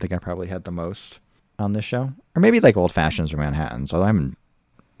 I think I probably had the most on this show. Or maybe like Old Fashions or Manhattans, although I haven't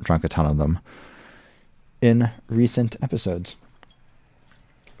drunk a ton of them in recent episodes.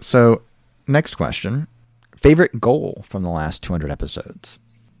 So, next question. Favorite goal from the last 200 episodes?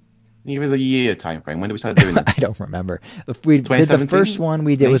 It was a year time frame. When did we start doing this? I don't remember. We did the first one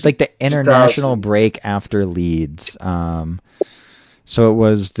we did was like the international break after Leeds. So it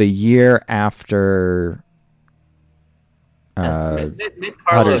was the year after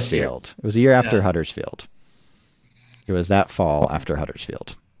Huddersfield. It was a year after Huddersfield. It was that fall after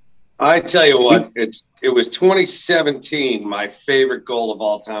Huddersfield. I tell you what, it was 2017. My favorite goal of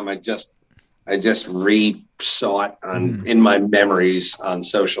all time. I just re-saw it in my memories on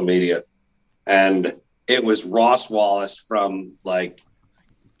social media, and it was Ross Wallace from like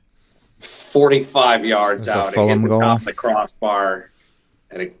 45 yards It was a out. It hit Fulham the goal. top of the crossbar,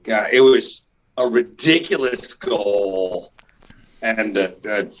 and it was a ridiculous goal. And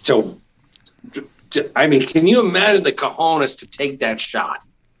so, I mean, can you imagine the cojones to take that shot?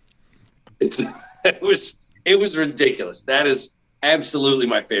 It was ridiculous. That is absolutely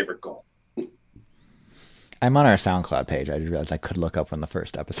my favorite goal. I'm on our SoundCloud page. I just realized I could look up when the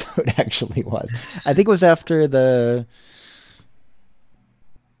first episode actually was. I think it was after the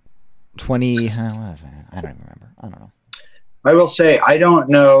 20. I don't even remember. I don't know. I will say I don't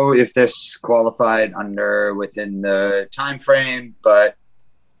know if this qualified within the time frame, but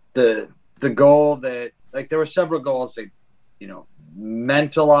the goal that, like, there were several goals that, you know,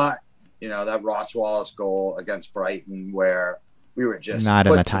 meant a lot. You know, that Ross Wallace goal against Brighton where we were just not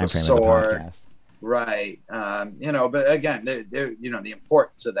in put the to time the frame sword. of the podcast. Right. You know, but again, you know, the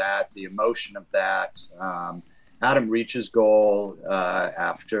importance of that, the emotion of that. Adam Reach's goal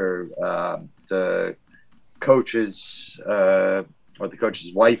after the coach's or the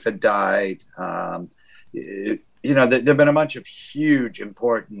coach's wife had died. You know, there have been a bunch of huge,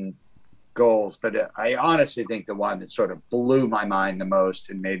 important goals, but I honestly think the one that sort of blew my mind the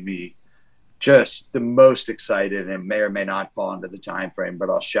most and made me just the most excited, and may or may not fall into the time frame, but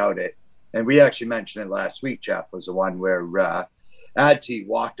I'll shout it. And we actually mentioned it last week, Jeff, was the one where Adti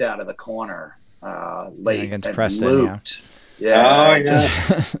walked out of the corner late against and Preston, looped.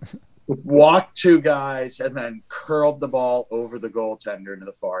 Just walked two guys and then curled the ball over the goaltender into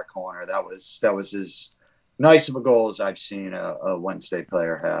the far corner. That was as nice of a goal as I've seen a Wednesday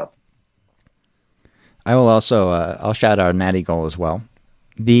player have. I will also I'll shout out a natty goal as well.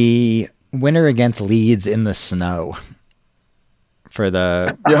 The winner against Leeds in the snow for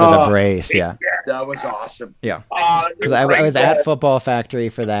the brace. Yeah. That was awesome. Yeah. Because I was at Football Factory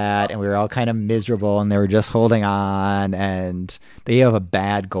for that, and we were all kind of miserable, and they were just holding on, and they have a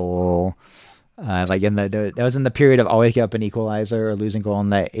bad goal. Like that was in the period of always give up an equalizer or losing goal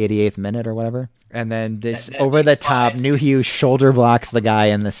in the 88th minute or whatever. And then this over the top, Newhugh shoulder blocks the guy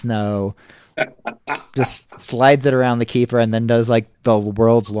in the snow, just slides it around the keeper, and then does like the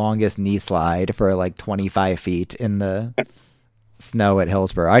world's longest knee slide for like 25 feet in the snow at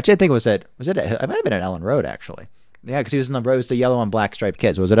Hillsborough. Actually, I think it might have been at Ellen Road, actually. Yeah, because he was in the road. It was the yellow and black striped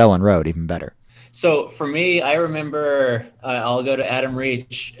kids. It was at Ellen Road, even better. So for me, I remember I'll go to Adam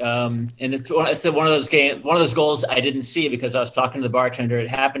Reach, and it's one of those goals I didn't see because I was talking to the bartender. It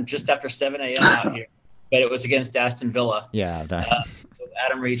happened just after 7 a.m. out here, but it was against Aston Villa. Yeah,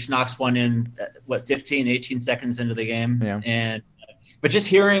 Adam Reach knocks one in 15, 18 seconds into the game, yeah. But just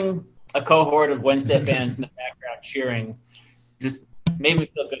hearing a cohort of Wednesday fans in the background cheering just made me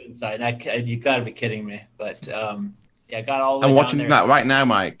feel good inside. And you got to be kidding me, but. I got all the way I'm watching down that right now,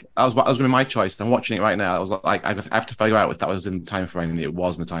 Mike. I was going to be my choice. I'm watching it right now. I was like, I have to figure out if that was in the time frame. It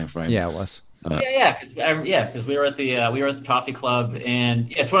was in the time frame. Yeah, it was. Because we were at the Toffee Club,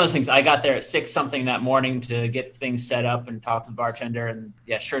 and it's one of those things. I got there at 6 something that morning to get things set up and talk to the bartender, and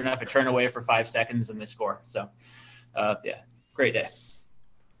sure enough, it turned away for 5 seconds and they score. So, great day.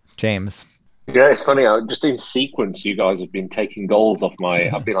 James. Yeah, it's funny. Just in sequence, you guys have been taking goals off my.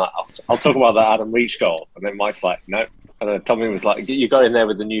 I've been like, I'll talk about that Adam Reach goal, and then Mike's like, no. And then Tommy was like, you got in there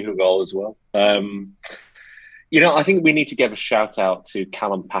with the Newhugh goal as well. I think we need to give a shout out to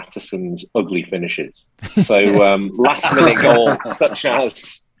Callum Patterson's ugly finishes. So last minute goals such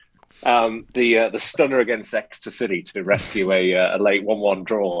as the stunner against Exeter City to rescue a late 1-1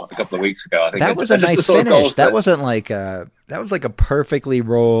 draw a couple of weeks ago. I think that was a nice finish. That wasn't like that was like a perfectly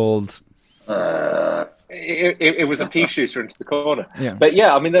rolled. It was a pea shooter into the corner. Yeah. But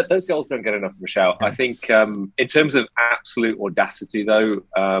yeah, I mean, those goals don't get enough of a shout. Yeah. I think in terms of absolute audacity, though,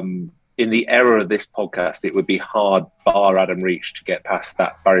 in the era of this podcast, it would be hard, bar Adam Reach, to get past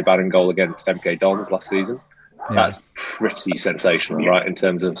that Barry Bannon goal against MK Dons last season. Yeah. That's pretty sensational, right? In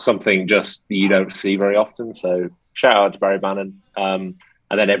terms of something just you don't see very often. So shout out to Barry Bannon. And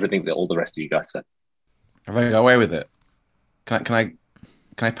then everything that all the rest of you guys said. Have I got away with it? Can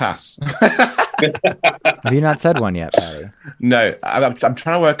I pass? Have you not said one yet, Patty? No, I'm trying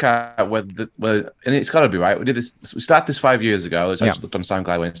to work out whether, and it's got to be right. We did this. We started this 5 years ago. I just looked on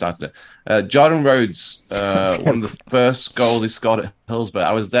SoundCloud when it started it. Jordan Rhodes, one of the first goals he scored at Hillsborough.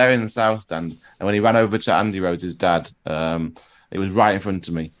 I was there in the South Stand, and when he ran over to Andy Rhodes, his dad, it was right in front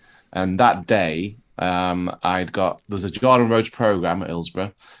of me. And that day, there was a Jordan Rhodes program at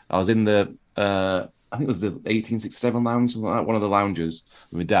Hillsborough. I was in the I think it was the 1867 lounge, something like that, one of the lounges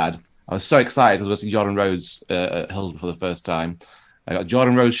with my dad. I was so excited because I was seeing Jordan Rhodes at Hillsborough for the first time. I got a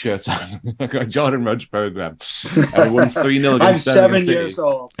Jordan Rhodes shirt on. I got a Jordan Rhodes program. And we won 3-0 against I'm 7 Birmingham years City.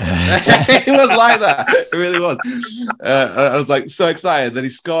 old. It was like that. It really was. I was like so excited that he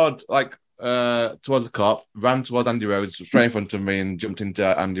scored like towards the cop, ran towards Andy Rhodes, straight in front of me, and jumped into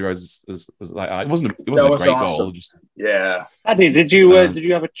Andy Rhodes. As like it wasn't a great awesome goal. Yeah. Andy, did you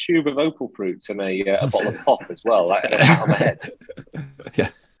have a tube of opal fruits and a bottle of pop as well, like a pat on the head? Yeah.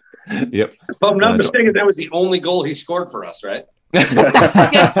 Yep. If I'm not mistaken, that was the only goal he scored for us, right?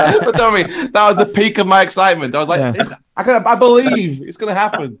 Yes, but tell me, that was the peak of my excitement. I was like, I believe it's going to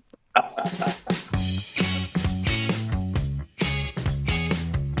happen. All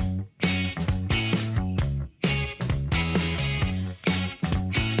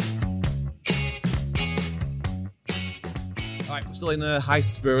right, we're still in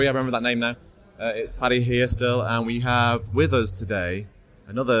Heist Brewery. I remember that name now. It's Paddy here still, and we have with us today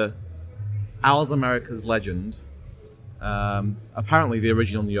another Owls America's legend. Apparently the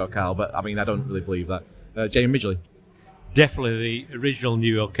original New York Owl, but I mean, I don't really believe that. Jamie Midgley. Definitely the original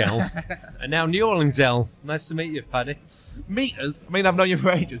New York Owl. And now New Orleans Owl. Nice to meet you, Paddy. Meet us? I mean, I've known you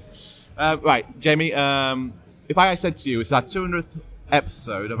for ages. Right, Jamie, if I said to you, it's our 200th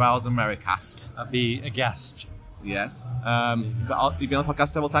episode of Owls Americast. I'd be aghast. Yes. You've been on the podcast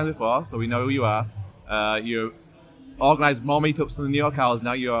several times before, so we know who you are. You organise more meetups than the New York Owls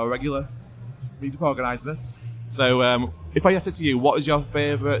now. You're a regular meetup organiser. So if I said to you, what is your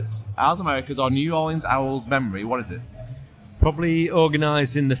favourite Owls Americas or New Orleans Owls memory, what is it? Probably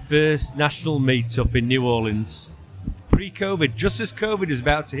organising the first national meetup in New Orleans. Pre-COVID, just as COVID was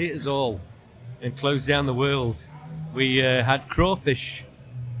about to hit us all and close down the world. We had Crawfish.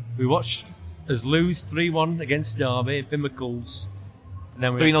 We watched us lose 3-1 against Derby in Finn McCool's.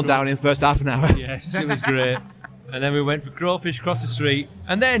 3-0 down in first half an hour. Yes, it was great. And then we went for Crawfish across the street.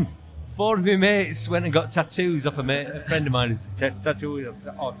 And then 4 of my mates went and got tattoos off a friend of mine who's a tattoo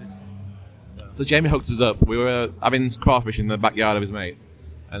artist. So Jamie hooked us up. We were having crawfish in the backyard of his mates.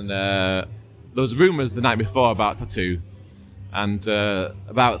 And there was rumours the night before about tattoo. And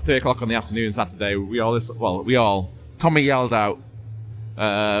about 3 o'clock on the afternoon Saturday, Tommy yelled out,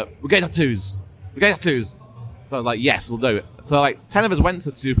 we're getting tattoos. We're getting tattoos. So I was like, yes, we'll do it. So like 10 of us went to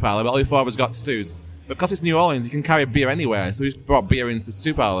the tattoo parlour, but only 4 of us got tattoos. But because it's New Orleans, you can carry a beer anywhere. So we just brought beer into the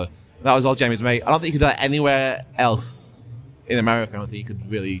tattoo parlour. That was all Jamie's mate. I don't think you could do that anywhere else in America. I don't think you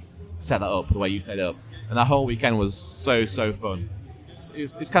could really set that up the way you set it up. And that whole weekend was so fun.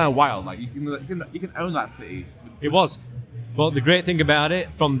 It's kind of wild. Like you can own that city. It was. But the great thing about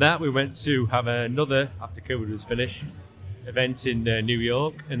it, from that we went to have another, after COVID was finished, event in New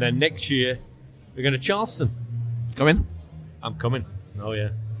York. And then next year, we're going to Charleston. Coming? I'm coming. Oh, yeah.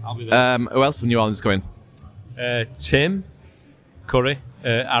 I'll be there. Who else from New Orleans is coming? Tim Curry,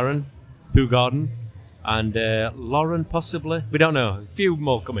 Aaron, Pooh Garden, and Lauren, possibly. We don't know. A few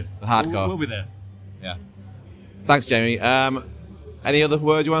more coming. The hardcore. We'll be there. Yeah. Thanks, Jamie. Any other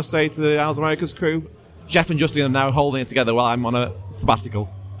words you want to say to the Owls Americas crew? Jeff and Justin are now holding it together while I'm on a sabbatical.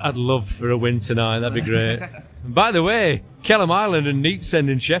 I'd love for a win tonight. That'd be great. And by the way, Kellam Island and Neepsend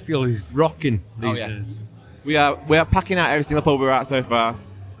in Sheffield is rocking these days. We are packing out every single pub we're at so far.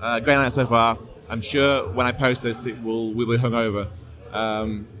 Great night so far. I'm sure when I post this, we'll be hungover.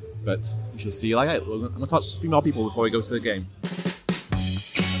 But we shall see you later. I'm going to touch a few more people before we go to the game.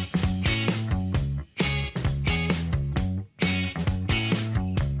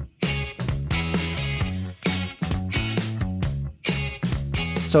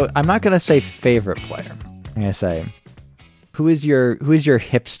 So I'm not going to say favorite player. I'm going to say, who is your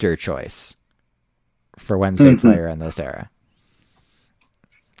hipster choice for Wednesday player in this era?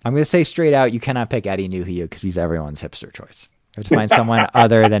 I'm going to say straight out, you cannot pick Eddie Nuhiu because he's everyone's hipster choice. You have to find someone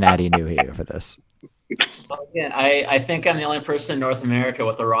other than Eddie Nuhiu for this. Well, again, I think I'm the only person in North America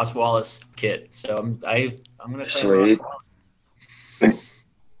with a Ross Wallace kit, so I'm going to say Sweet. Ross Wallace.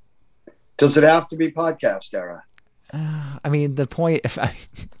 Does it have to be podcast era? I mean, the point. The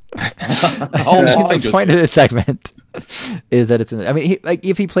just point of this segment is that it's.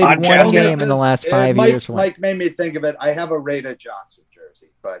 If he played one game in the last 5 years, Mike made me think of it. I have a Rada Johnson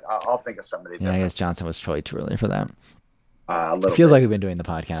jersey, but I'll think of somebody. Yeah, I guess Johnson was probably too early for that. It feels like we've been doing the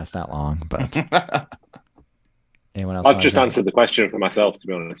podcast that long, but anyone else? I've just answered the question for myself, to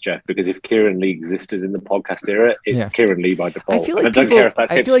be honest, Jeff. Because if Kieran Lee existed in the podcast era, it's Kieran Lee by default. I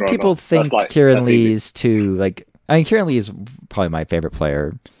feel like people think Kieran Lee is too like. I mean, Kieran Lee is probably my favorite player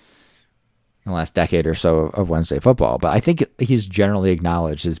in the last decade or so of Wednesday football, but I think he's generally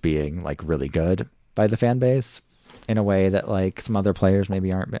acknowledged as being like really good by the fan base in a way that like some other players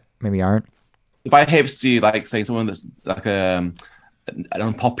maybe aren't. If I have to see like saying someone that's like an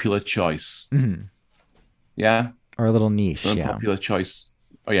unpopular choice, yeah, or a little niche, unpopular choice,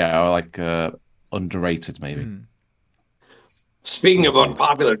 or like underrated maybe. Speaking of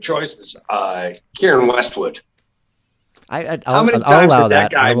unpopular choices, Kieran Westwood. How many I'll times allow did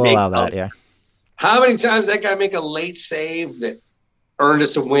that that. guy I will make allow that. Yeah. How many times that guy make a late save that earned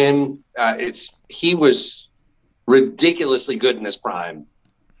us a win? He was ridiculously good in his prime,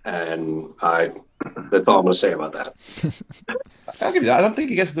 and that's all I'm going to say about that. I'll give you that. I don't think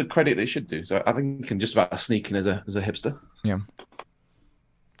he gets the credit they should do. So I think he can just about sneak in as a hipster. Yeah.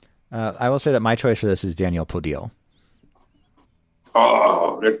 I will say that my choice for this is Daniel Podil.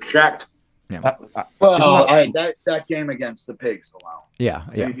 Oh, the check. Yeah. That game against the Pigs alone. Yeah.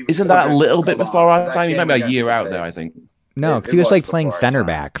 Isn't that a little bit before our time? He might be a year out there, I think. No, because he was like playing center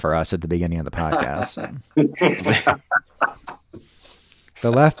back for us at the beginning of the podcast.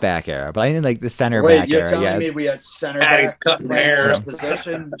 The left back era, but I didn't like the center back era. You're telling me we had center backs playing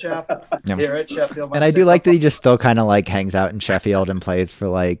position, Jeff, here at Sheffield. And I do like that he just still kind of like hangs out in Sheffield and plays for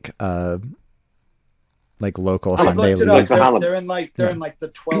like local Sunday league. They're in like the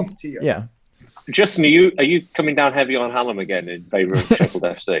 12th tier. Yeah. Justin, are you coming down heavy on Hallam again in favour of Sheffield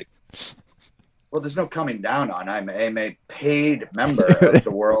FC? Well, there's no coming down on. I'm a paid member of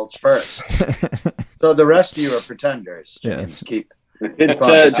the world's first. So the rest of you are pretenders. James, keep. Did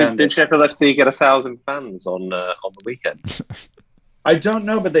Sheffield FC get 1,000 fans on the weekend? I don't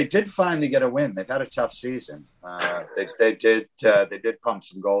know, but they did finally get a win. They've had a tough season. They did pump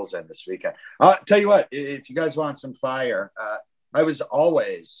some goals in this weekend. Tell you what, if you guys want some fire, I was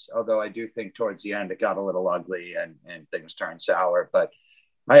always, although I do think towards the end it got a little ugly and things turned sour, but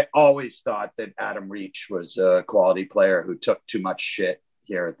I always thought that Adam Reach was a quality player who took too much shit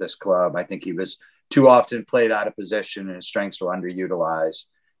here at this club. I think he was too often played out of position and his strengths were underutilized.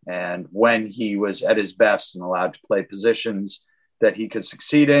 And when he was at his best and allowed to play positions that he could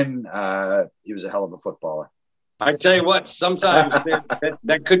succeed in, he was a hell of a footballer. I tell you what, sometimes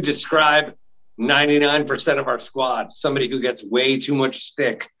that could describe 99% of our squad. Somebody who gets way too much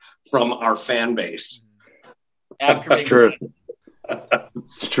stick from our fan base. That's true.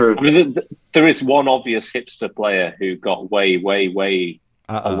 It's true. I mean, there is one obvious hipster player who got way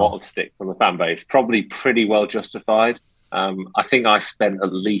a lot of stick from the fan base, probably pretty well justified. I think I spent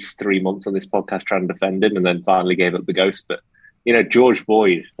at least 3 months on this podcast trying to defend him and then finally gave up the ghost. But, George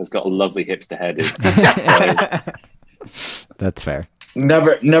Boyd has got a lovely hipster head. That's fair.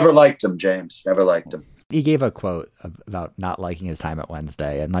 Never liked him, James. Never liked him. He gave a quote about not liking his time at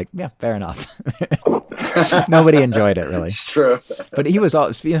Wednesday, and fair enough. Nobody enjoyed it, really. It's true. But he was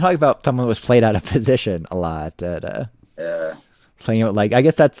talking about someone who was played out of position a lot. Playing it I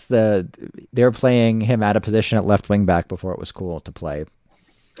guess they were playing him out of position at left wing back before it was cool to play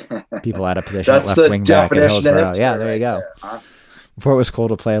people out of position at left wing back at Hillsborough. Yeah, there you go. Before it was cool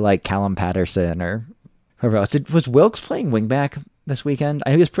to play like Callum Patterson or whoever else. Was Wilkes playing wing back this weekend? I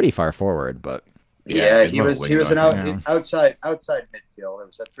know he was pretty far forward, but he was an outside midfield. It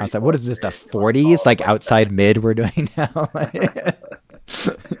was outside. What is this? The 40s? Like outside mid? We're doing now.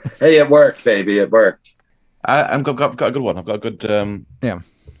 Hey, it worked, baby. It worked. I've got a good one. I've got a good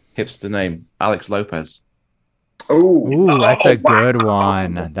hipster name, Alex Lopez. Ooh, that's a good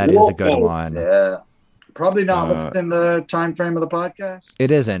one. That is a good one. Yeah, probably not within the time frame of the podcast. It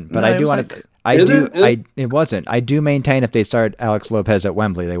isn't, but No, I do want like- to. It wasn't. I do maintain if they started Alex Lopez at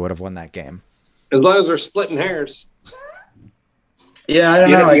Wembley, they would have won that game. As long as we're splitting hairs. Yeah, I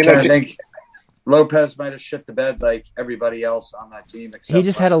don't know. I kind of think Lopez might have shit the bed like everybody else on that team. He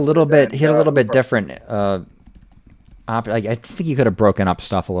just had a little bit. He had a little bit different. I think he could have broken up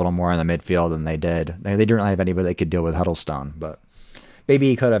stuff a little more in the midfield than they did. They didn't really have anybody they could deal with Huddlestone, but maybe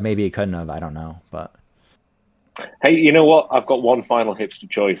he could have. Maybe he couldn't have. I don't know, but. Hey, you know what? I've got one final hipster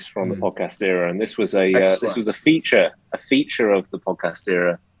choice from the podcast era, and this was a feature of the podcast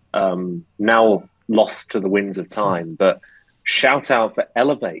era. Now lost to the winds of time, but shout out for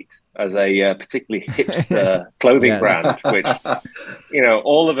Elevate as a particularly hipster clothing brand, which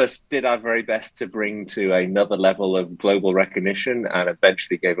all of us did our very best to bring to another level of global recognition, and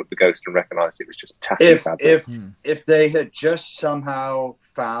eventually gave up the ghost and recognized it was just tacky fabric. If they had just somehow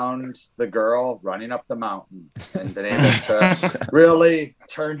found the girl running up the mountain and been able to really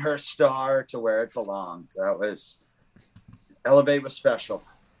turn her star to where it belonged, Elevate was special.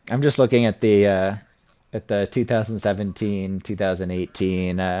 I'm just looking at the 2017,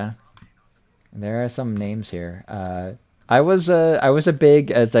 2018. There are some names here. I was a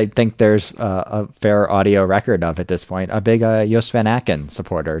big, as I think there's a fair audio record of at this point, a big Jos Van Aken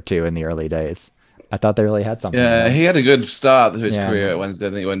supporter too in the early days. I thought they really had something. Yeah, he had a good start to his career at Wednesday. I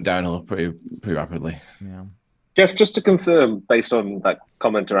think he went downhill pretty rapidly. Yeah. Jeff, just to confirm, based on that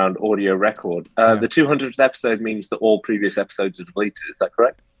comment around audio record, the 200th episode means that all previous episodes are deleted. Is that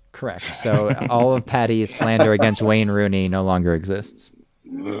correct? Correct. So all of Patty's slander against Wayne Rooney no longer exists.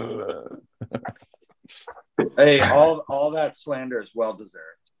 Hey, all that slander is well deserved.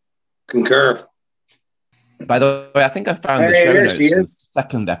 Concur. By the way, I think I found the Hey, show there notes she from the is.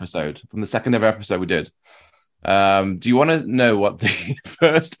 second episode, from the second ever episode we did. Do you want to know what the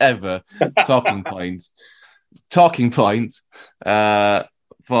first ever talking point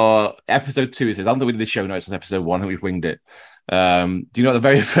for episode 2 is? I don't think we did the show notes on episode 1, and we've winged it. Do you know what the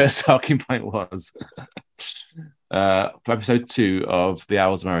very first talking point was for episode 2 of the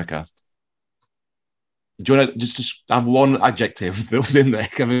Owls Americast? Do you want to just have one adjective that was in there?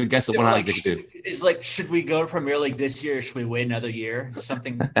 Can we guess at one adjective? It's like, should we go to Premier League this year? Or should we wait another year?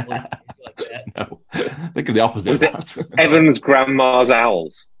 Something like that. No, think of the opposite. Was of it that. Evan's grandma's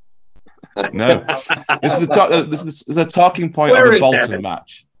owls? No, this is the talking point Where of a is Bolton Evan?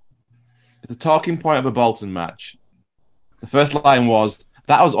 match. It's a talking point of a Bolton match. The first line was,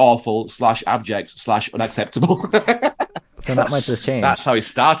 "That was awful / abject / unacceptable." So not much has changed. That's how he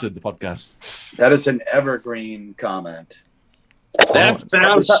started the podcast. That is an evergreen comment. That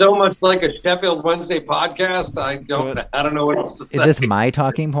sounds so much like a Sheffield Wednesday podcast. I don't know what else to say. Is this my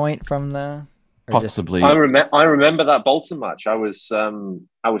talking point from the? or just- Possibly. I remember that Bolton match. I was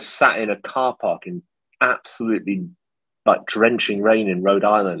sat in a car park in absolutely like drenching rain in Rhode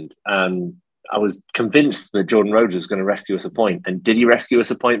Island, and I was convinced that Jordan Rhodes was going to rescue us a point. And did he rescue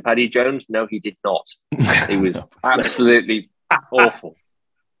us a point, Paddy Jones? No, he did not. He was absolutely awful.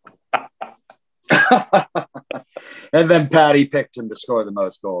 And then Patty picked him to score the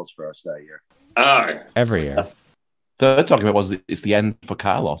most goals for us that year. Every year. Third talking about was it's the end for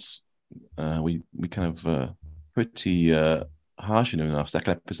Carlos. We kind of pretty harsh on him in our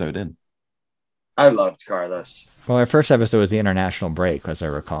second episode in. I loved Carlos. Well, our first episode was the international break, as I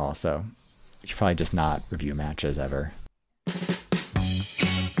recall, so we should probably just not review matches ever.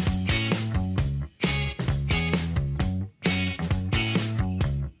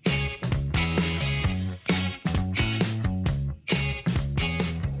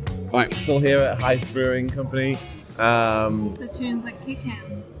 Right, still here at Heist Brewing Company. The tunes that kick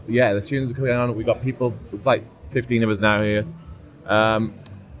in. Yeah, the tunes are coming on. We've got people, it's like 15 of us now here. And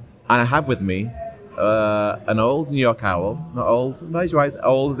I have with me an old New York Owl. Not old, measure-wise,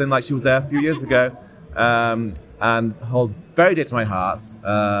 old as in like she was there a few years ago. And hold very dear to my heart,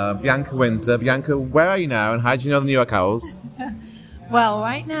 Bianca Winter. Bianca, where are you now and how do you know the New York Owls? Well,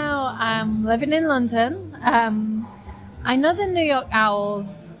 right now I'm living in London. I know the New York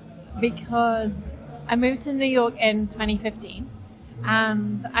Owls because I moved to New York in 2015,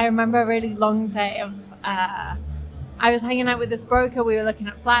 and I remember a really long day of I was hanging out with this broker. We were looking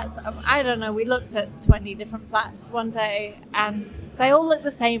at flats. I don't know, we looked at 20 different flats one day, and they all looked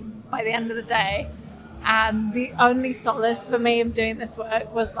the same by the end of the day. And the only solace for me of doing this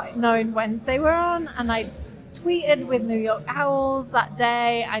work was like knowing Wednesday were on, and I'd tweeted with New York Owls that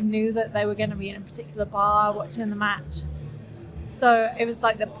day. I knew that they were going to be in a particular bar watching the match. So it was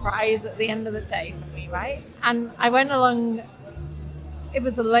like the prize at the end of the day for me, right? And I went along, it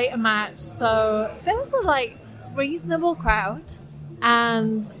was a later match, so there was a like reasonable crowd.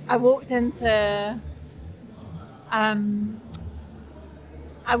 And I walked into the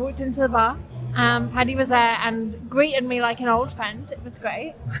bar. Paddy was there and greeted me like an old friend. It was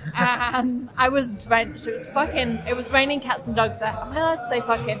great. And I was drenched. It was raining cats and dogs there. Am I allowed to say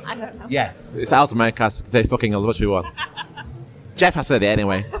fucking? I don't know. Yes, it's Owls Americast. We can say fucking as much as we want. Jeff has said it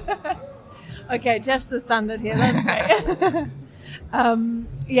anyway. Okay, Jeff's the standard here. That's great.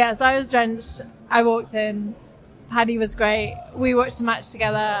 Yeah, so I was drenched. I walked in. Paddy was great. We watched the match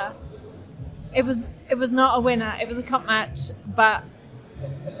together. It was not a winner. It was a cup match, but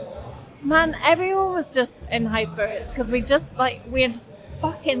man, everyone was just in high spirits because we had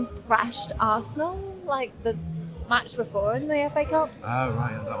fucking thrashed Arsenal like the match before in the FA Cup. Oh,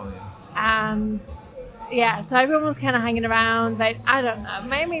 right, that one, yeah. And yeah, so everyone was kind of hanging around. I don't know,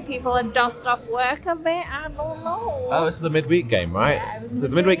 maybe people had dust off work a bit. I don't know. Oh, this is the midweek game, right? Yeah, it was So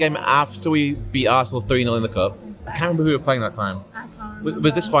it's the midweek game after we beat Arsenal 3-0 in the Cup. I can't remember who we were playing that time. I can't It remember.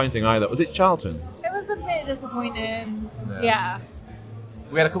 was disappointing either. Was it Charlton? It was a bit disappointing. Yeah. Yeah.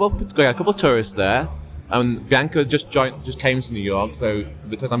 We had a couple of tourists there, and Bianca just came to New York, so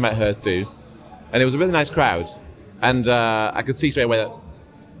because I met her too, and it was a really nice crowd, and I could see straight away that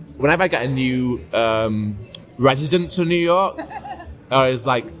whenever I get a new resident to New Like I was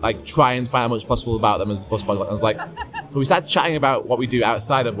like trying to find out as much possible about them as possible. I was like, so we started chatting about what we do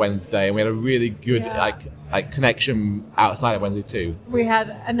outside of Wednesday, and we had a really good like connection outside of Wednesday too. We had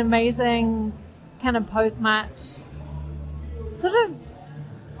an amazing kind of post-match, sort of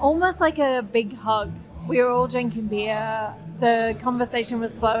almost like a big hug. We were all drinking beer. The conversation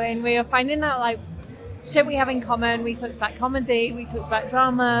was flowing. We were finding out like shit we have in common. We talked about comedy. We talked about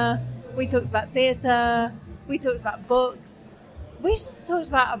drama. We talked about theatre. We talked about books. We just talked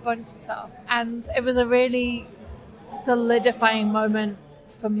about a bunch of stuff. And it was a really solidifying moment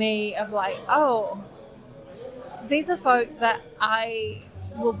for me of like, oh, these are folk that I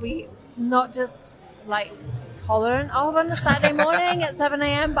will be not just like tolerant of on a Saturday morning at 7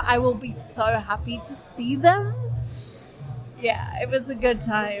 a.m., but I will be so happy to see them. Yeah, it was a good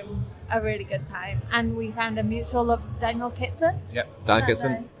time. A really good time. And we found a mutual of Daniel Kitson. Yep, Daniel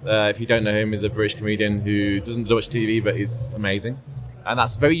Kitson. If you don't know him, he's a British comedian who doesn't do much TV, but he's amazing. And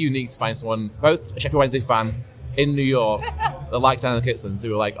that's very unique to find someone, both a Sheffield Wednesday fan in New York, that likes Daniel Kitson,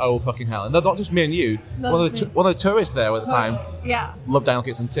 who were like, oh, fucking hell. And not just me and you. One of the tourists there at the time loved Daniel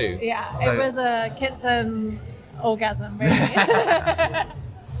Kitson too. Yeah, so, it was a Kitson orgasm, really.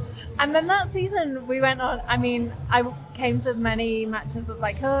 And then that season we went on, I mean, I came to as many matches as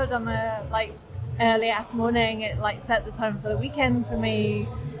I could on a like early ass morning. It like set the tone for the weekend for me.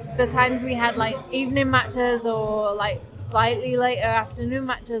 The times we had like evening matches or like slightly later afternoon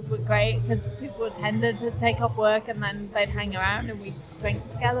matches were great because people tended to take off work and then they'd hang around and we'd drink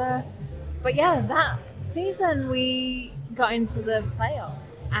together. But yeah, that season we got into the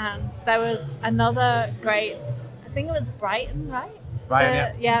playoffs and there was another great, I think it was Brighton, right?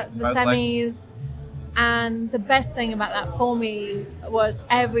 The Both semis. legs. And the best thing about that for me was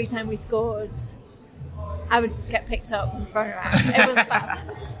every time we scored, I would just get picked up and thrown around. It was fun.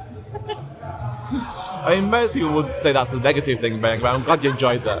 I mean, most people would say that's the negative thing, but I'm glad you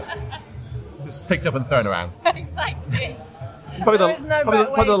enjoyed that. Just picked up and thrown around. Exactly. Probably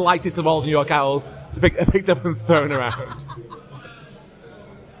the lightest of all New York Owls to picked up and thrown around.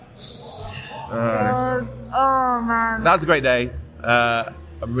 Oh, man. That was a great day.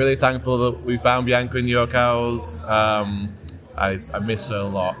 I'm really thankful that we found Bianca in New York Owls. I miss her a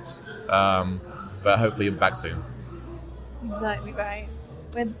lot. But hopefully you're back soon. Exactly right.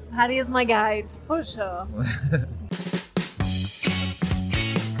 With Paddy as my guide, for sure.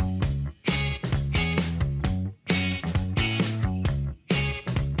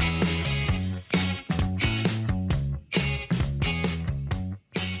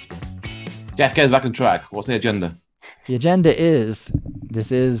 Jeff, get us back on track. What's the agenda? The agenda is,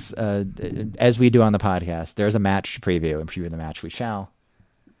 this is, as we do on the podcast, there's a match to preview, and preview the match we shall.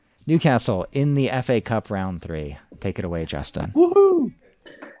 Newcastle in the FA Cup round 3. Take it away, Justin. Woohoo!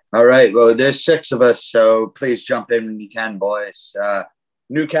 All right. Well, there's 6 of us, so please jump in when you can, boys.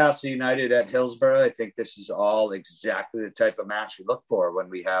 Newcastle United at Hillsborough. I think this is all exactly the type of match we look for when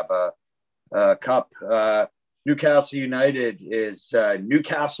we have a cup. Newcastle United is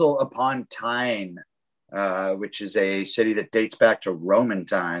Newcastle upon Tyne, which is a city that dates back to Roman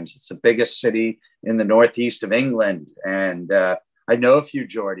times. It's the biggest city in the northeast of England. And I know a few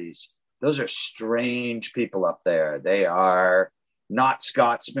Geordies. Those are strange people up there. They are not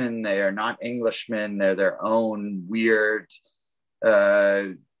Scotsmen. They are not Englishmen. They're their own weird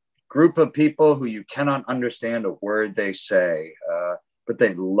group of people who you cannot understand a word they say, but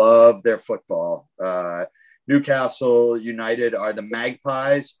they love their football. Newcastle United are the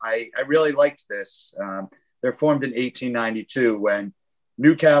Magpies. I really liked this. They're formed in 1892 when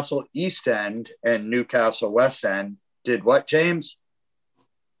Newcastle East End and Newcastle West End did what, James?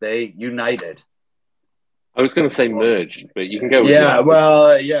 They united. I was going to say merged, but you can go with that.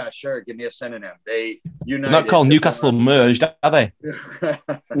 Well, yeah, sure. Give me a synonym. They united. They're not called Newcastle merged, are they?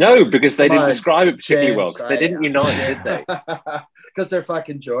 No, because they didn't describe it particularly well, because they didn't unite, did they? Because they're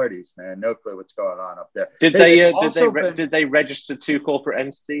fucking Geordies, man. No clue what's going on up there. Did they register 2 corporate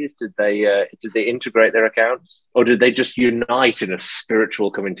entities? Did they integrate their accounts, or did they just unite in a spiritual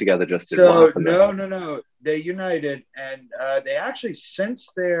coming together? No. They united, and they actually,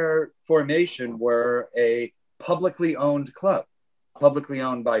 since their formation, were a publicly owned club, publicly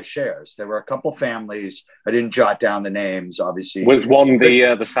owned by shares. There were a couple families. I didn't jot down the names, obviously. Was one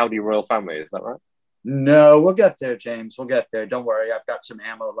the Saudi royal family? Is that right? No, we'll get there, James. We'll get there. Don't worry. I've got some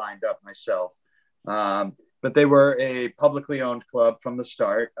ammo lined up myself. But they were a publicly owned club from the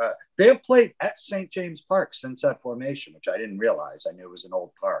start. They have played at St. James Park since that formation, which I didn't realize. I knew it was an old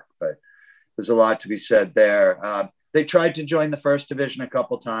park, but there's a lot to be said there. They tried to join the first division a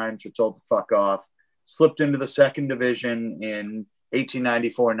couple times, were told to fuck off, slipped into the second division in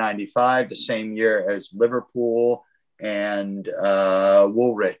 1894-95, the same year as Liverpool and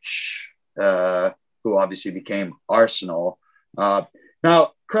Woolwich, who obviously became Arsenal.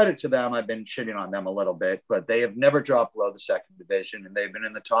 Now, credit to them, I've been shitting on them a little bit, but they have never dropped below the second division, and they've been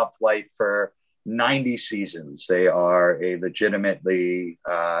in the top flight for 90 seasons. They are a legitimately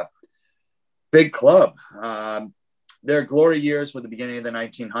big club. Their glory years were the beginning of the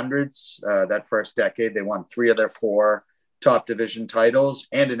 1900s. That first decade, they won 3 of their 4 top division titles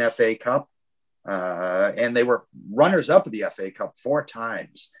and an FA Cup. And they were runners-up of the FA Cup 4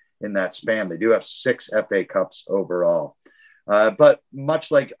 times in that span. They do have 6 FA Cups overall. But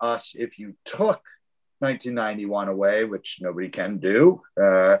much like us, if you took 1991 away, which nobody can do,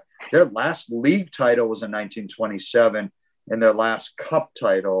 their last league title was in 1927, and their last cup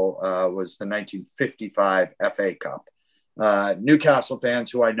title was the 1955 FA Cup. Newcastle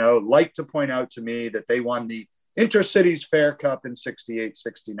fans who I know like to point out to me that they won the Intercities Fair Cup in 68,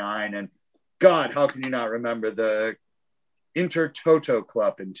 69. And God, how can you not remember the Intertoto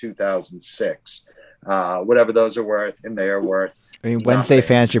Club in 2006? Whatever those are worth, and they are worth. I mean, Wednesday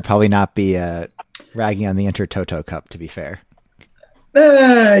fans should probably not be ragging on the Intertoto Cup, to be fair.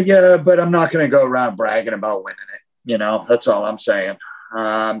 Yeah, but I'm not going to go around bragging about winning it. You know, that's all I'm saying.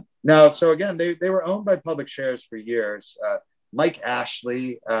 No, so again, they were owned by public shares for years. Mike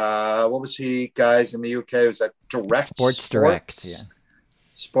Ashley, what was he, guys, in the UK? Was that Sports Direct, yeah.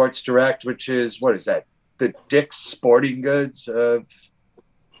 Sports Direct, which is, what is that? The Dick's Sporting Goods of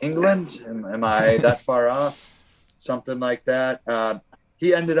England? Am I that far off? Something like that.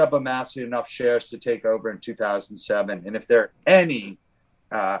 He ended up amassing enough shares to take over in 2007. And if there are any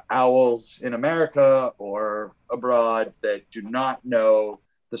owls in America or abroad that do not know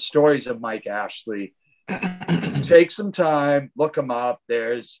the stories of Mike Ashley, take some time, look him up.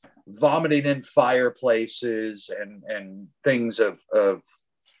 There's vomiting in fireplaces and things of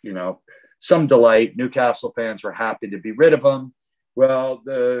you know, some delight. Newcastle fans were happy to be rid of him. Well,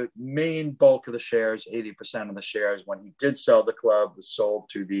 the main bulk of the shares, 80% of the shares, when he did sell the club, was sold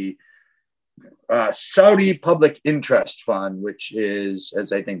to the Saudi Public Interest Fund, which is,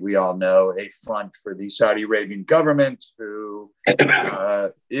 as I think we all know, a front for the Saudi Arabian government, who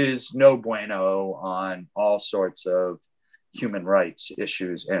is no bueno on all sorts of human rights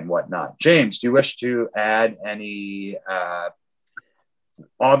issues and whatnot. James, do you wish to add any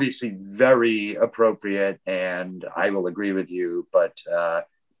obviously very appropriate, and I will agree with you, but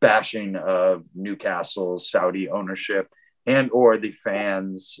bashing of Newcastle's Saudi ownership and or the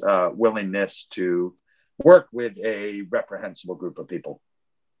fans' willingness to work with a reprehensible group of people?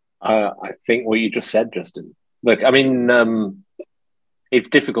 I think what you just said, Justin. Look, I mean, it's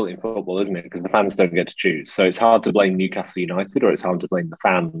difficult in football, isn't it? Because the fans don't get to choose. So it's hard to blame Newcastle United, or it's hard to blame the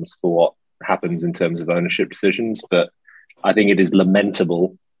fans for what happens in terms of ownership decisions. But I think it is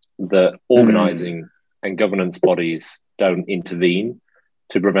lamentable that organising and governance bodies don't intervene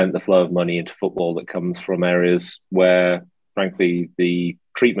to prevent the flow of money into football that comes from areas where, frankly, the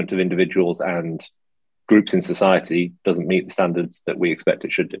treatment of individuals and groups in society doesn't meet the standards that we expect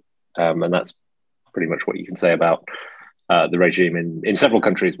it should do. And that's pretty much what you can say about the regime in several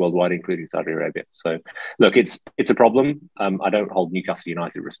countries worldwide, including Saudi Arabia. So, look, it's a problem. I don't hold Newcastle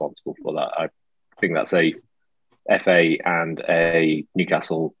United responsible for that. I think that's a FA and a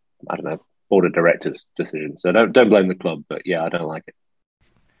Newcastle, I don't know, board of directors decision. So don't blame the club, but yeah, I don't like it.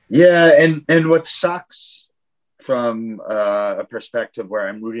 Yeah, and what sucks from a perspective where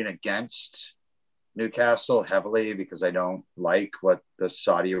I'm rooting against Newcastle heavily because I don't like what the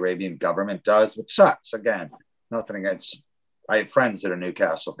Saudi Arabian government does, which sucks. Again, nothing against. I have friends that are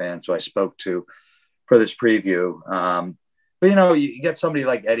Newcastle fans who I spoke to for this preview. But you know, you get somebody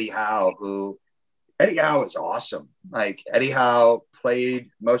like Eddie Howe, who Eddie Howe is awesome. Like, Eddie Howe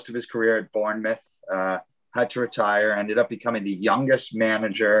played most of his career at Bournemouth, had to retire, ended up becoming the youngest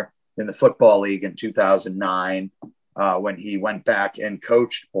manager in the Football League in 2009 when he went back and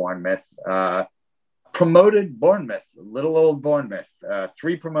coached Bournemouth. Promoted Bournemouth, little old Bournemouth,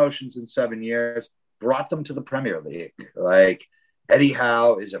 3 promotions in 7 years, brought them to the Premier League. Like, Eddie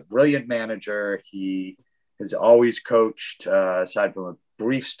Howe is a brilliant manager. He has always coached, aside from a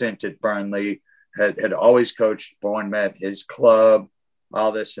brief stint at Burnley, had always coached Bournemouth, his club,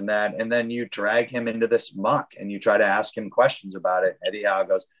 all this and that. And then you drag him into this muck and you try to ask him questions about it. Eddie Howe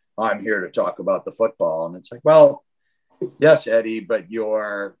goes, I'm here to talk about the football. And it's like, well, yes, Eddie, but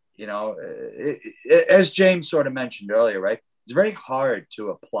you're, you know, as James sort of mentioned earlier, right? It's very hard to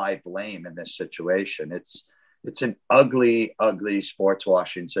apply blame in this situation. It's an ugly, ugly sports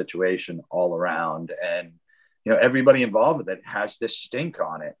washing situation all around. And, you know, everybody involved with it has this stink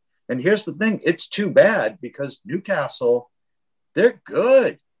on it. And here's the thing. It's too bad because Newcastle, they're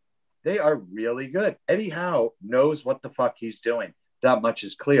good. They are really good. Eddie Howe knows what the fuck he's doing. That much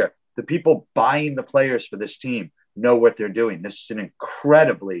is clear. The people buying the players for this team know what they're doing. This is an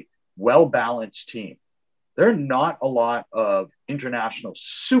incredibly well-balanced team. There are not a lot of international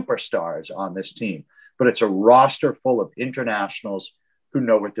superstars on this team, but it's a roster full of internationals who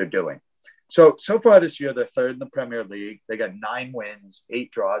know what they're doing. So far this year, they're third in the Premier League. They got 9 wins,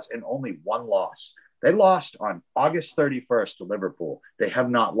 8 draws, and only 1 loss. They lost on August 31st to Liverpool. They have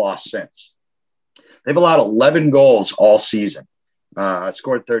not lost since. They've allowed 11 goals all season,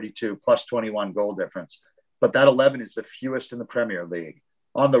 scored 32, plus 21 goal difference. But that 11 is the fewest in the Premier League.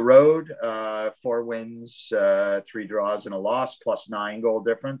 On the road, 4 wins, 3 draws, and a loss, plus 9 goal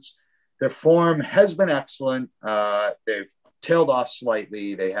difference. Their form has been excellent. They've tailed off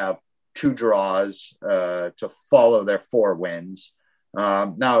slightly. They have 2 draws to follow their 4 wins.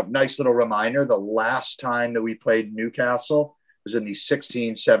 Now, nice little reminder, the last time that we played Newcastle was in the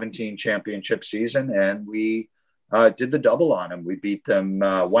 16-17 championship season, and we did the double on them. We beat them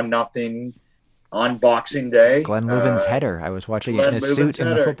 1-0 on Boxing Day. Glenn Leuven's header. I was watching it in his suit in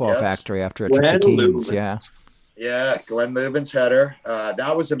the football factory after a trip to Keynes. Yeah, Glenn Leuven's header.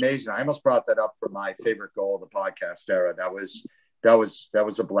 That was amazing. I almost brought that up for my favorite goal of the podcast era. That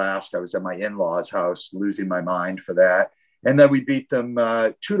was a blast. I was at my in-laws' house losing my mind for that. And then we beat them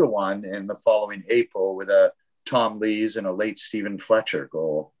 2-1 in the following April with a Tom Lees and a late Stephen Fletcher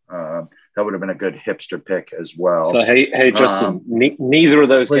goal. That would have been a good hipster pick as well. So, hey, Justin, neither of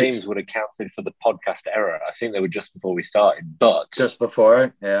those games would have counted for the podcast era. I think they were just before we started, but just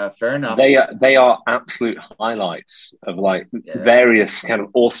before, yeah, fair enough. They are absolute highlights of various kind of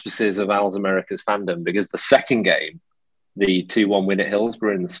auspices of Al's America's fandom, because the second game, the 2-1 win at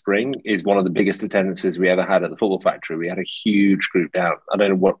Hillsborough in the spring, is one of the biggest attendances we ever had at the Football Factory. We had a huge group down. I don't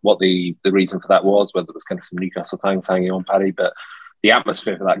know what the reason for that was, whether it was kind of some Newcastle fans hanging on, Paddy, but the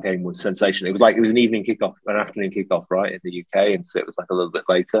atmosphere for that game was sensational. It was an evening kickoff, an afternoon kickoff, right, in the UK, and so it was a little bit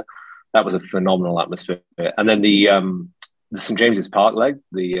later. That was a phenomenal atmosphere. And then the St James's Park leg,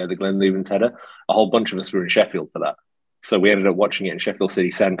 the Glenn Leuven's header, a whole bunch of us were in Sheffield for that. So we ended up watching it in Sheffield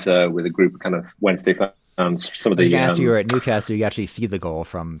City Centre with a group of kind of Wednesday fans. Some of the after you were at Newcastle, you actually see the goal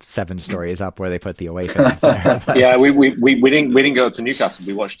from 7 stories up where they put the away fans there. Yeah, we didn't go up to Newcastle.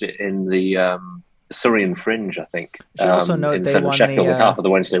 We watched it in the Surrey Fringe, I think. You should also note they won Sheffield with half of the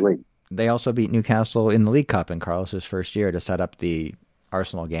Wednesday week. They also beat Newcastle in the League Cup in Carlos's first year to set up the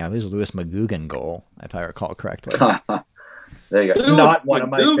Arsenal game. It was a Lewis McGugan goal, if I recall correctly. There you go. Not one of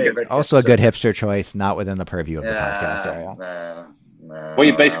my favorite. Also a good hipster choice, not within the purview of the podcast area. What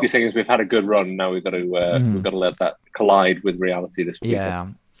you're basically saying is we've had a good run. Now we've got to let that collide with reality this week. Yeah.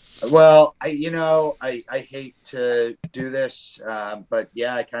 Well, I hate to do this, but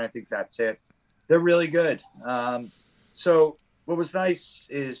yeah, I kind of think that's it. They're really good. So what was nice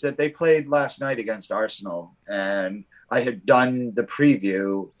is that they played last night against Arsenal, and I had done the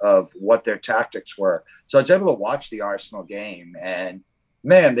preview of what their tactics were. So I was able to watch the Arsenal game, and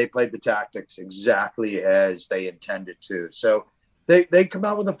man, they played the tactics exactly as they intended to. So they come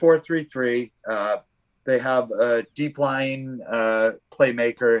out with a 4-3-3. They have a deep line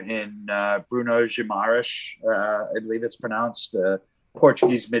playmaker in Bruno Guimarães, I believe it's pronounced,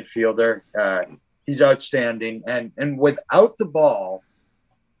 Portuguese midfielder. He's outstanding. And without the ball,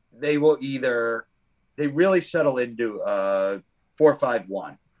 they really settle into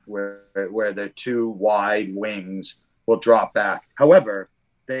 4-5-1, where the 2 wide wings will drop back. However,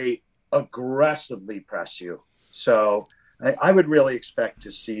 they aggressively press you. So I would really expect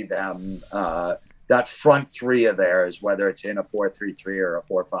to see them, that front 3 of theirs, whether it's in a 4-3-3 or a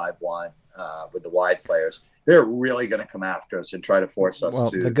 4-5-1 with the wide players, they're really going to come after us and try to force us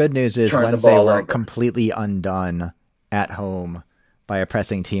to. The good news is Wednesday weren't completely undone at home by a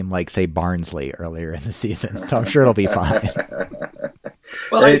pressing team like, say, Barnsley earlier in the season. So I'm sure it'll be fine.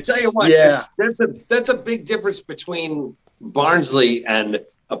 Well, I tell you what, that's a big difference between Barnsley and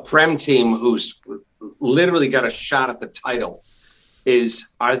a Prem team who's literally got a shot at the title.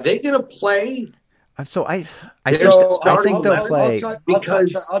 Are they going to play? So I think they'll play.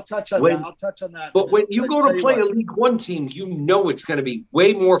 I'll touch on that. But when you go to play a League One team, you know it's going to be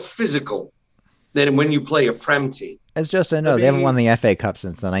way more physical than when you play a Prem team. As Justin knows, they haven't won the FA Cup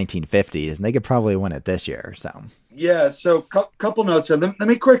since the 1950s, and they could probably win it this year. So yeah. So couple notes. Let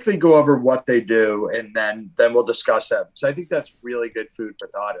me quickly go over what they do, and then we'll discuss that. So I think that's really good food for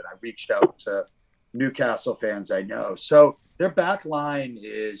thought. And I reached out to Newcastle fans I know. So their back line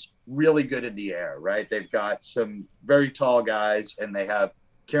is really good in the air, right? They've got some very tall guys, and they have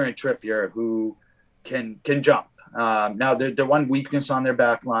Kieran Trippier who can jump. Now, the one weakness on their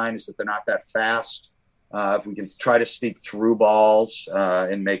back line is that they're not that fast. If we can try to sneak through balls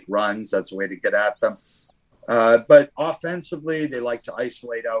and make runs, that's a way to get at them. But offensively, they like to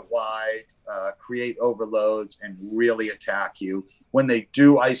isolate out wide, create overloads, and really attack you. When they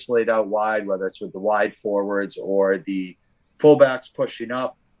do isolate out wide, whether it's with the wide forwards or the fullbacks pushing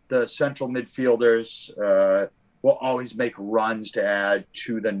up, the central midfielders will always make runs to add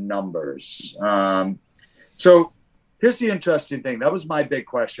to the numbers. So here's the interesting thing. That was my big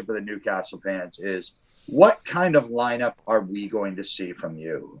question for the Newcastle fans is, what kind of lineup are we going to see from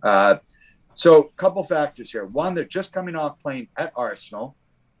you? So a couple factors here. One, they're just coming off playing at Arsenal,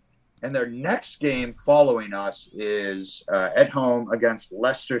 and their next game following us is at home against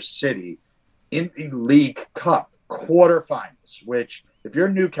Leicester City in the League Cup quarterfinals, which if you're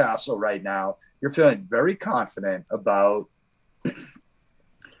Newcastle right now, you're feeling very confident about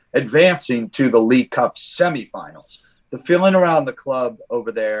advancing to the League Cup semifinals. The feeling around the club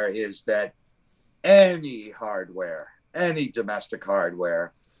over there is that any hardware, any domestic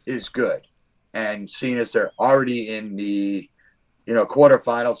hardware is good. And seeing as they're already in the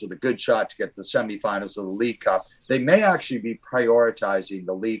quarterfinals with a good shot to get to the semifinals of the League Cup, they may actually be prioritizing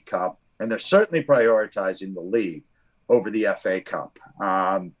the League Cup, and they're certainly prioritizing the league over the FA Cup.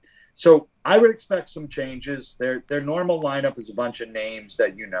 So I would expect some changes. Their normal lineup is a bunch of names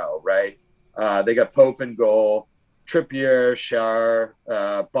that you know, right? They got Pope in goal, Trippier, Schär,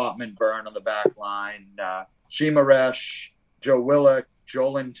 Botman, Byrne on the back line, Shimaresh, Joe Willock,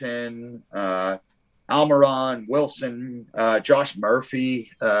 Joelinton, Almiron, Wilson, Josh Murphy,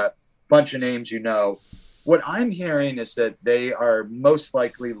 bunch of names you know. What I'm hearing is that they are most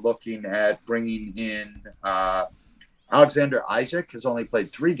likely looking at bringing in Alexander Isak. Has only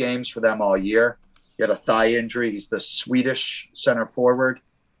played 3 games for them all year. He had a thigh injury. He's the Swedish center forward.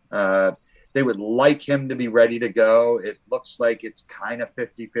 They would like him to be ready to go. It looks like it's kind of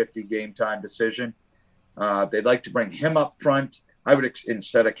 50-50 game time decision. They'd like to bring him up front. I would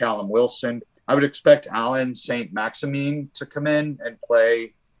instead of Callum Wilson. I would expect Alan St. Maximin to come in and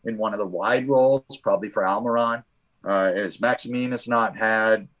play in one of the wide roles, probably for Almiron, as Maximin has not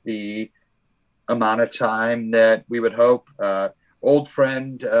had the amount of time that we would hope. Old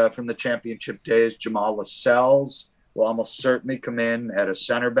friend from the championship days, Jamal Lascelles, will almost certainly come in at a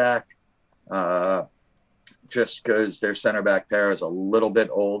center back, just because their center back pair is a little bit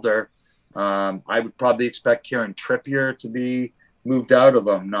older. I would probably expect Kieran Trippier to be moved out,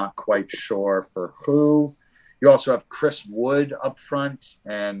 although I'm not quite sure for who. You also have Chris Wood up front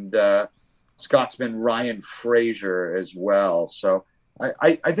and Scotsman Ryan Fraser as well. So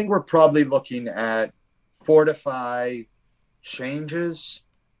I think we're probably looking at 4 to 5 changes,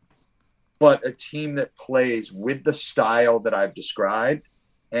 but a team that plays with the style that I've described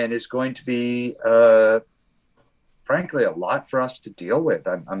and is going to be, frankly, a lot for us to deal with.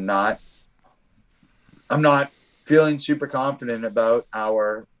 I'm not feeling super confident about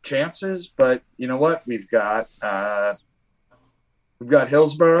our chances, but you know what? We've got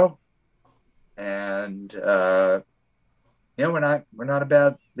Hillsborough, and we're not a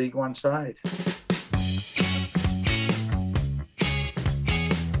bad League One side.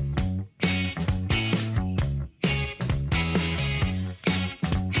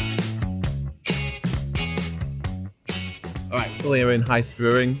 All right, still here in Heist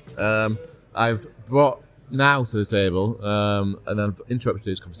Brewing. I've brought now to the table, and then I've interrupted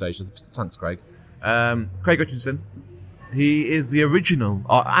this conversation. Thanks, Craig. Craig Hutchinson. He is the original,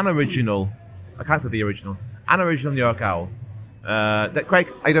 or an original. I can't say the original. An original New York Owl. Craig,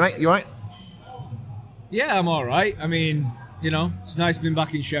 how you doing, mate? You all right? Yeah, I'm all right. I mean, it's nice being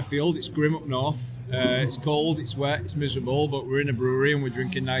back in Sheffield. It's grim up north. It's cold, it's wet, it's miserable, but we're in a brewery and we're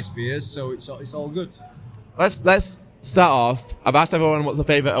drinking nice beers, so it's all good. Let's start off. I've asked everyone what the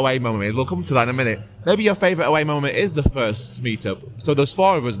favourite away moment is. We'll come to that in a minute. Maybe your favourite away moment is the first meetup. So there's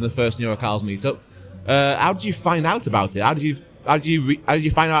 4 of us in the first New York Owls meetup. How did you find out about it? How did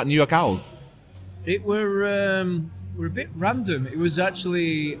you find out New York Owls? It were a bit random. It was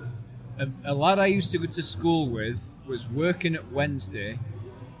actually a lad I used to go to school with was working at Wednesday,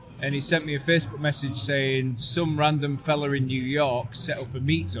 and he sent me a Facebook message saying some random fella in New York set up a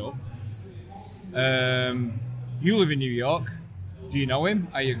meetup. You live in New York. Do you know him?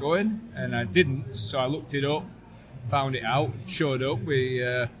 Are you going? And I didn't, so I looked it up, found it out, showed up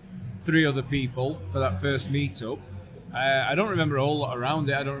with 3 other people for that first meetup. I don't remember a whole lot around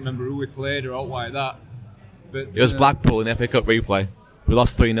it. I don't remember who we played or all like that. But it was Blackpool in the FA Cup replay. We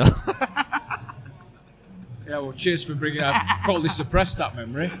lost 3-0. Yeah, well, cheers for bringing. I've probably suppressed that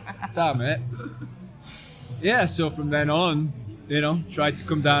memory. Time, mate. Yeah, so from then on, tried to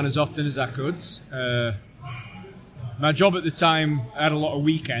come down as often as I could. My job at the time, I had a lot of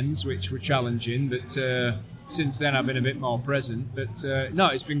weekends, which were challenging, but since then I've been a bit more present. But no,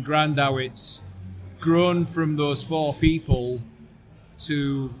 it's been grand how it's grown from those 4 people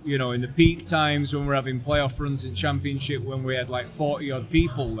to, in the peak times when we're having playoff runs in Championship, when we had like 40-odd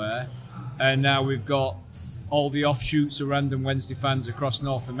people there, and now we've got all the offshoots of Random Wednesday fans across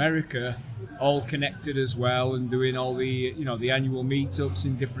North America all connected as well and doing all the, the annual meetups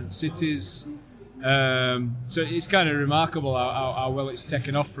in different cities. So it's kind of remarkable how well it's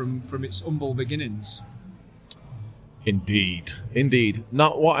taken off from its humble beginnings. Indeed.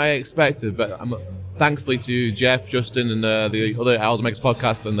 Not what I expected, but I'm thankfully to Jeff, Justin, and the other Owls Makers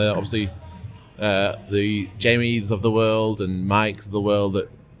podcast, and obviously the Jamies of the world and Mikes of the world that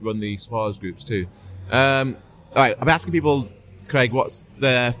run the supporters groups too. All right, I'm asking people, Craig, what's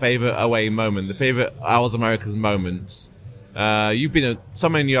their favourite away moment, the favourite Owls Americas moments? You've been at so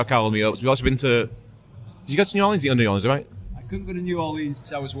many New York Owl meetups. We've also been to... Did you go to New Orleans? You go to New Orleans, right? I couldn't go to New Orleans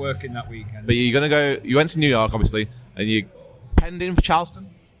because I was working that weekend. But you're going to go... You went to New York, obviously, and you penned in for Charleston?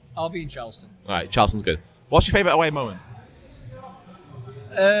 I'll be in Charleston. All right, Charleston's good. What's your favourite away moment?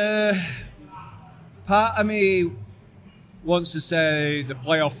 Part of me wants to say the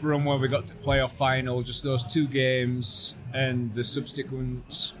playoff run where we got to playoff final, just those 2 games and the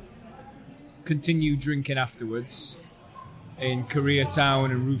subsequent continued drinking afterwards in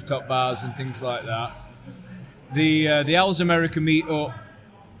Koreatown and rooftop bars and things like that. The Owls America meetup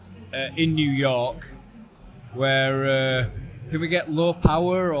in New York, where did we get low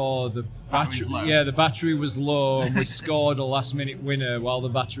power or the battery? Yeah, the battery was low and we scored a last-minute winner while the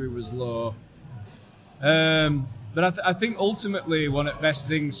battery was low. But I think ultimately one of the best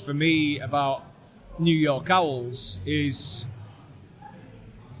things for me about New York Owls is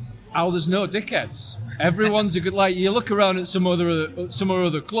how there's no dickheads. Everyone's a good, like, you look around at some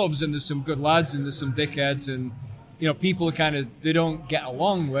other clubs and there's some good lads and there's some dickheads and, you know, people are kind of, they don't get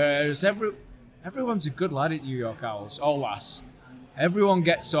along, whereas everyone's a good lad at New York Owls, or lass. Everyone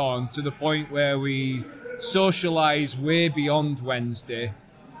gets on to the point where we socialise way beyond Wednesday.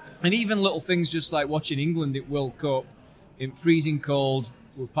 And even little things just like watching England at World Cup in freezing cold,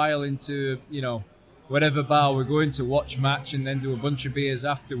 we'll pile into, you know, whatever bar we're going to watch match and then do a bunch of beers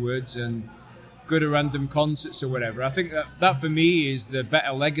afterwards and go to random concerts or whatever. I think that for me is the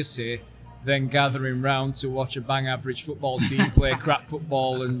better legacy than gathering round to watch a bang average football team play crap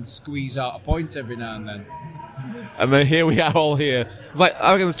football and squeeze out a point every now and then. And then here we are all here. It's like,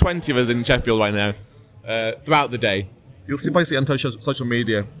 I reckon there's 20 of us in Sheffield right now throughout the day. You'll probably see it on social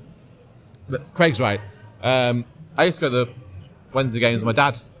media. But Craig's right. I used to go to the Wednesday games with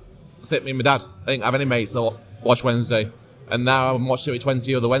my dad. That's it, me and my dad. I didn't have any mates that watch Wednesday. And now I'm watching it with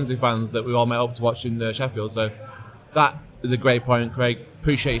 20 other Wednesday fans that we all met up to watch in Sheffield. So that is a great point, Craig.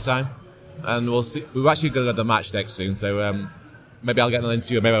 Appreciate your time. And we'll see. We're actually going to go to the match next soon. So maybe I'll get another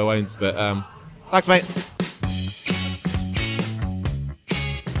interview, maybe I won't. But thanks, mate.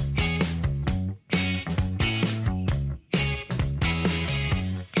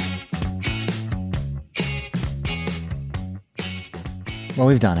 Well,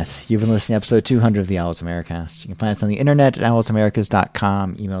 we've done it. You've been listening to episode 200 of the Owls Americast. You can find us on the internet at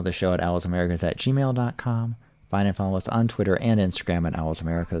owlsamericas.com. Email the show at owlsamericas@gmail.com. Find and follow us on Twitter and Instagram at Owls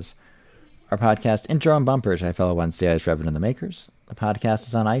Americas. Our podcast intro and bumpers by fellow Wednesdayites Reverend and the Makers. The podcast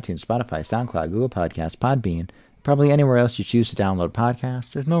is on iTunes, Spotify, SoundCloud, Google Podcasts, Podbean, probably anywhere else you choose to download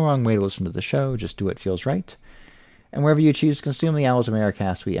podcasts. There's no wrong way to listen to the show. Just do what feels right. And wherever you choose to consume the Owls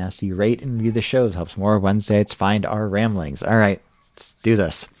Americast, we ask you rate and review the shows. Helps more Wednesdayites find our ramblings. All right. Let's do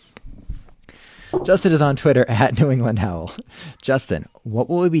this. Justin is on Twitter at New England Owl. Justin, what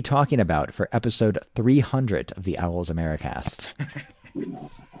will we be talking about for episode 300 of the Owls Americast?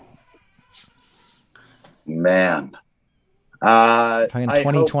 Man. Talking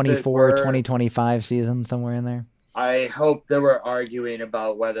 2024, 2025 season, somewhere in there? I hope that we're arguing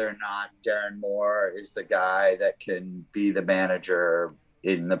about whether or not Darren Moore is the guy that can be the manager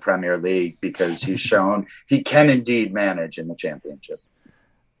in the Premier League, because he's shown he can indeed manage in the championship.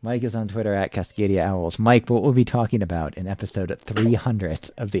 Mike is on Twitter at Cascadia Owls. Mike, what we'll be talking about in episode 300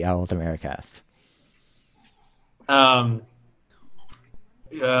 of the Owls Americast?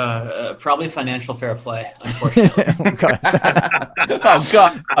 Probably financial fair play, unfortunately. Oh,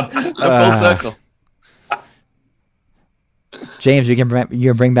 God. Full circle. James, you can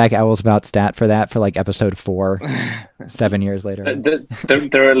bring back Owls About Stat for that for like episode 4, 7 years later.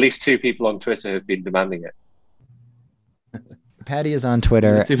 There are at least 2 people on Twitter who've been demanding it. Patty is on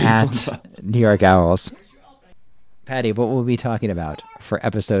Twitter at New York Owls. Patty, what will we be talking about for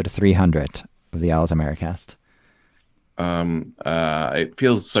episode 300 of the Owls Americast? It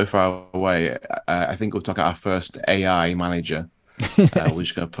feels so far away. I think we'll talk about our first AI manager. We're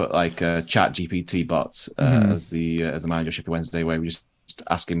just going to put like a Chat GPT bot as the manager of Sheffield Wednesday, where we just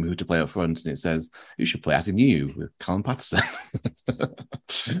ask him who to play up front, and it says you should play Atting You with Colin Patterson.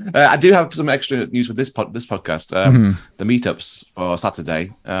 I do have some extra news for this podcast. The meetups for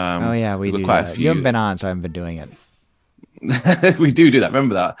Saturday. Oh yeah, we do. Quite a few. You haven't been on, so I haven't been doing it. We do that.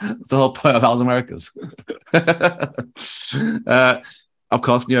 Remember that. It's the whole point of Owls Americas. Of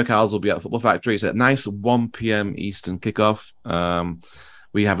course, New York Owls will be at the Football Factory. It's a nice 1 p.m. Eastern kickoff.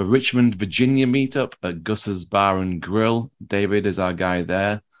 We have a Richmond, Virginia meetup at Gus's Bar and Grill. David is our guy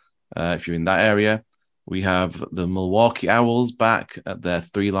there, if you're in that area. We have the Milwaukee Owls back at their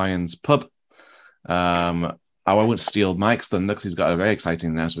Three Lions pub. I won't steal Mike's thunder because he's got a very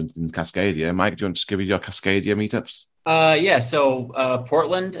exciting announcement in Cascadia. Mike, do you want to just give us your Cascadia meetups? So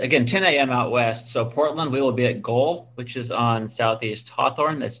Portland, again, 10 a.m. out west. So Portland, we will be at Goal, which is on Southeast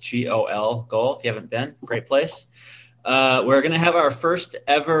Hawthorne. That's Gol, Goal, if you haven't been. Great place. We're going to have our first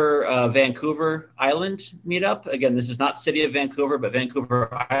ever Vancouver Island meetup. Again, this is not City of Vancouver, but Vancouver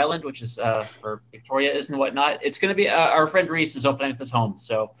Island, which is where Victoria is and whatnot. It's going to be our friend Reese is opening up his home.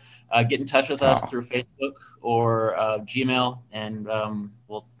 So get in touch with us through Facebook or Gmail, and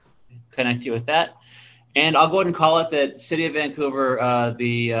we'll connect you with that. And I'll go ahead and call it that City of Vancouver, our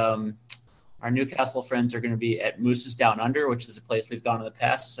Newcastle friends are going to be at Moose's Down Under, which is a place we've gone in the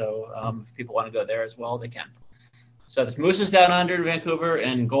past. So if people want to go there as well, they can. So it's Moose's Down Under in Vancouver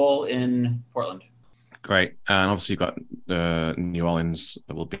and Goal in Portland. Great. And obviously you've got New Orleans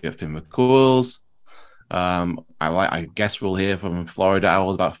that will be at Finn McCool's. I guess we'll hear from Florida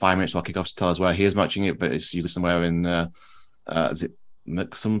Owls about 5 minutes while kickoff to tell us where he is matching it, but it's usually somewhere in, is it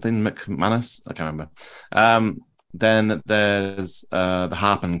McManus? I can't remember. Then there's the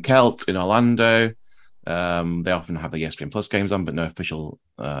Harp and Celt in Orlando. They often have the ESPN Plus games on, but no official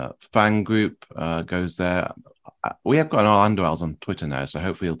fan group goes there. We have got an Orlando Owls on Twitter now, so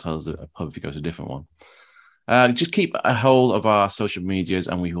hopefully he'll tell us a pub if he goes to a different one. Just keep a hold of our social medias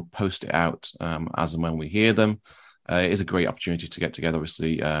and we will post it out as and when we hear them. It is a great opportunity to get together.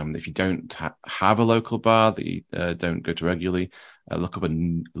 Obviously, if you don't have a local bar that you don't go to regularly, look up a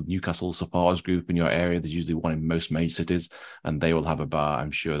Newcastle supporters group in your area. There's usually one in most major cities, and they will have a bar,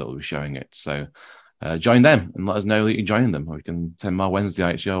 I'm sure, that will be showing it. So join them and let us know that you're joining them, or we can send more Wednesday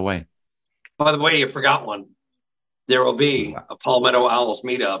nights your way. By the way, you forgot one. There will be a Palmetto Owls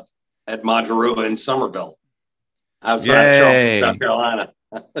meetup at Majerua in Somerville, outside Charleston, South Carolina.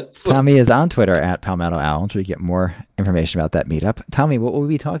 Tommy is on Twitter at Palmetto Owls. We get more information about that meetup. Tommy, what will we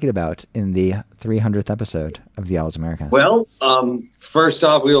be talking about in the 300th episode of the Owls Americans? Well, first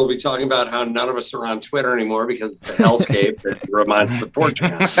off, we will be talking about how none of us are on Twitter anymore because it's a hellscape that reminds the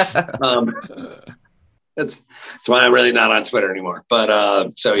fortune. That's why I'm really not on Twitter anymore.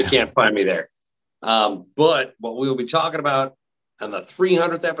 But so you can't find me there. But what we will be talking about on the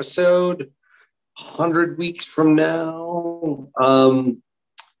 300th episode, 100 weeks from now,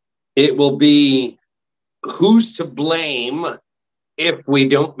 it will be who's to blame if we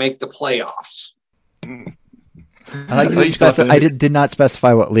don't make the playoffs. I like that I did not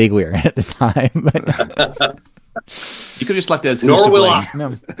specify what league we were in at the time. But you could just left it as who's to blame.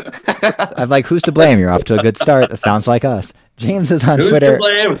 No. I'm like, who's to blame? You're off to a good start. That sounds like us. James is on who's Twitter to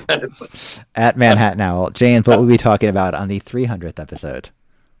blame? at Manhattan Owl. James, what will we be talking about on the 300th episode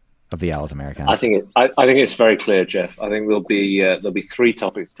of the Owls Americans? I think it's very clear, Jeff. I think there'll be 3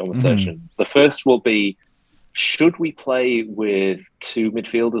 topics of conversation. Mm-hmm. The first will be, should we play with 2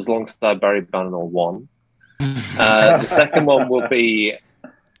 midfielders alongside Barry Bannon or 1? The second one will be,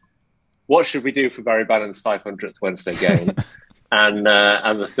 what should we do for Barry Bannon's 500th Wednesday game? and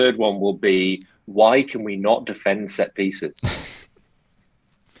the third one will be, why can we not defend set pieces?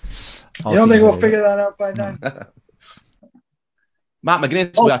 You don't think we'll figure that out by then? Matt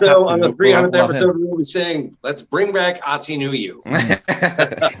McGuinness. Also, on the 300th episode, we'll be saying, let's bring back Ati Nuyu.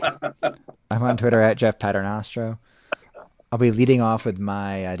 I'm on Twitter at Jeff Paternostro. I'll be leading off with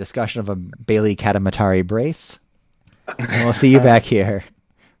my discussion of a Bailey Katamatari brace. And we'll see you back here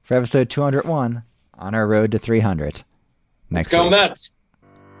for episode 201 on our road to 300 next week. Let's go Mets.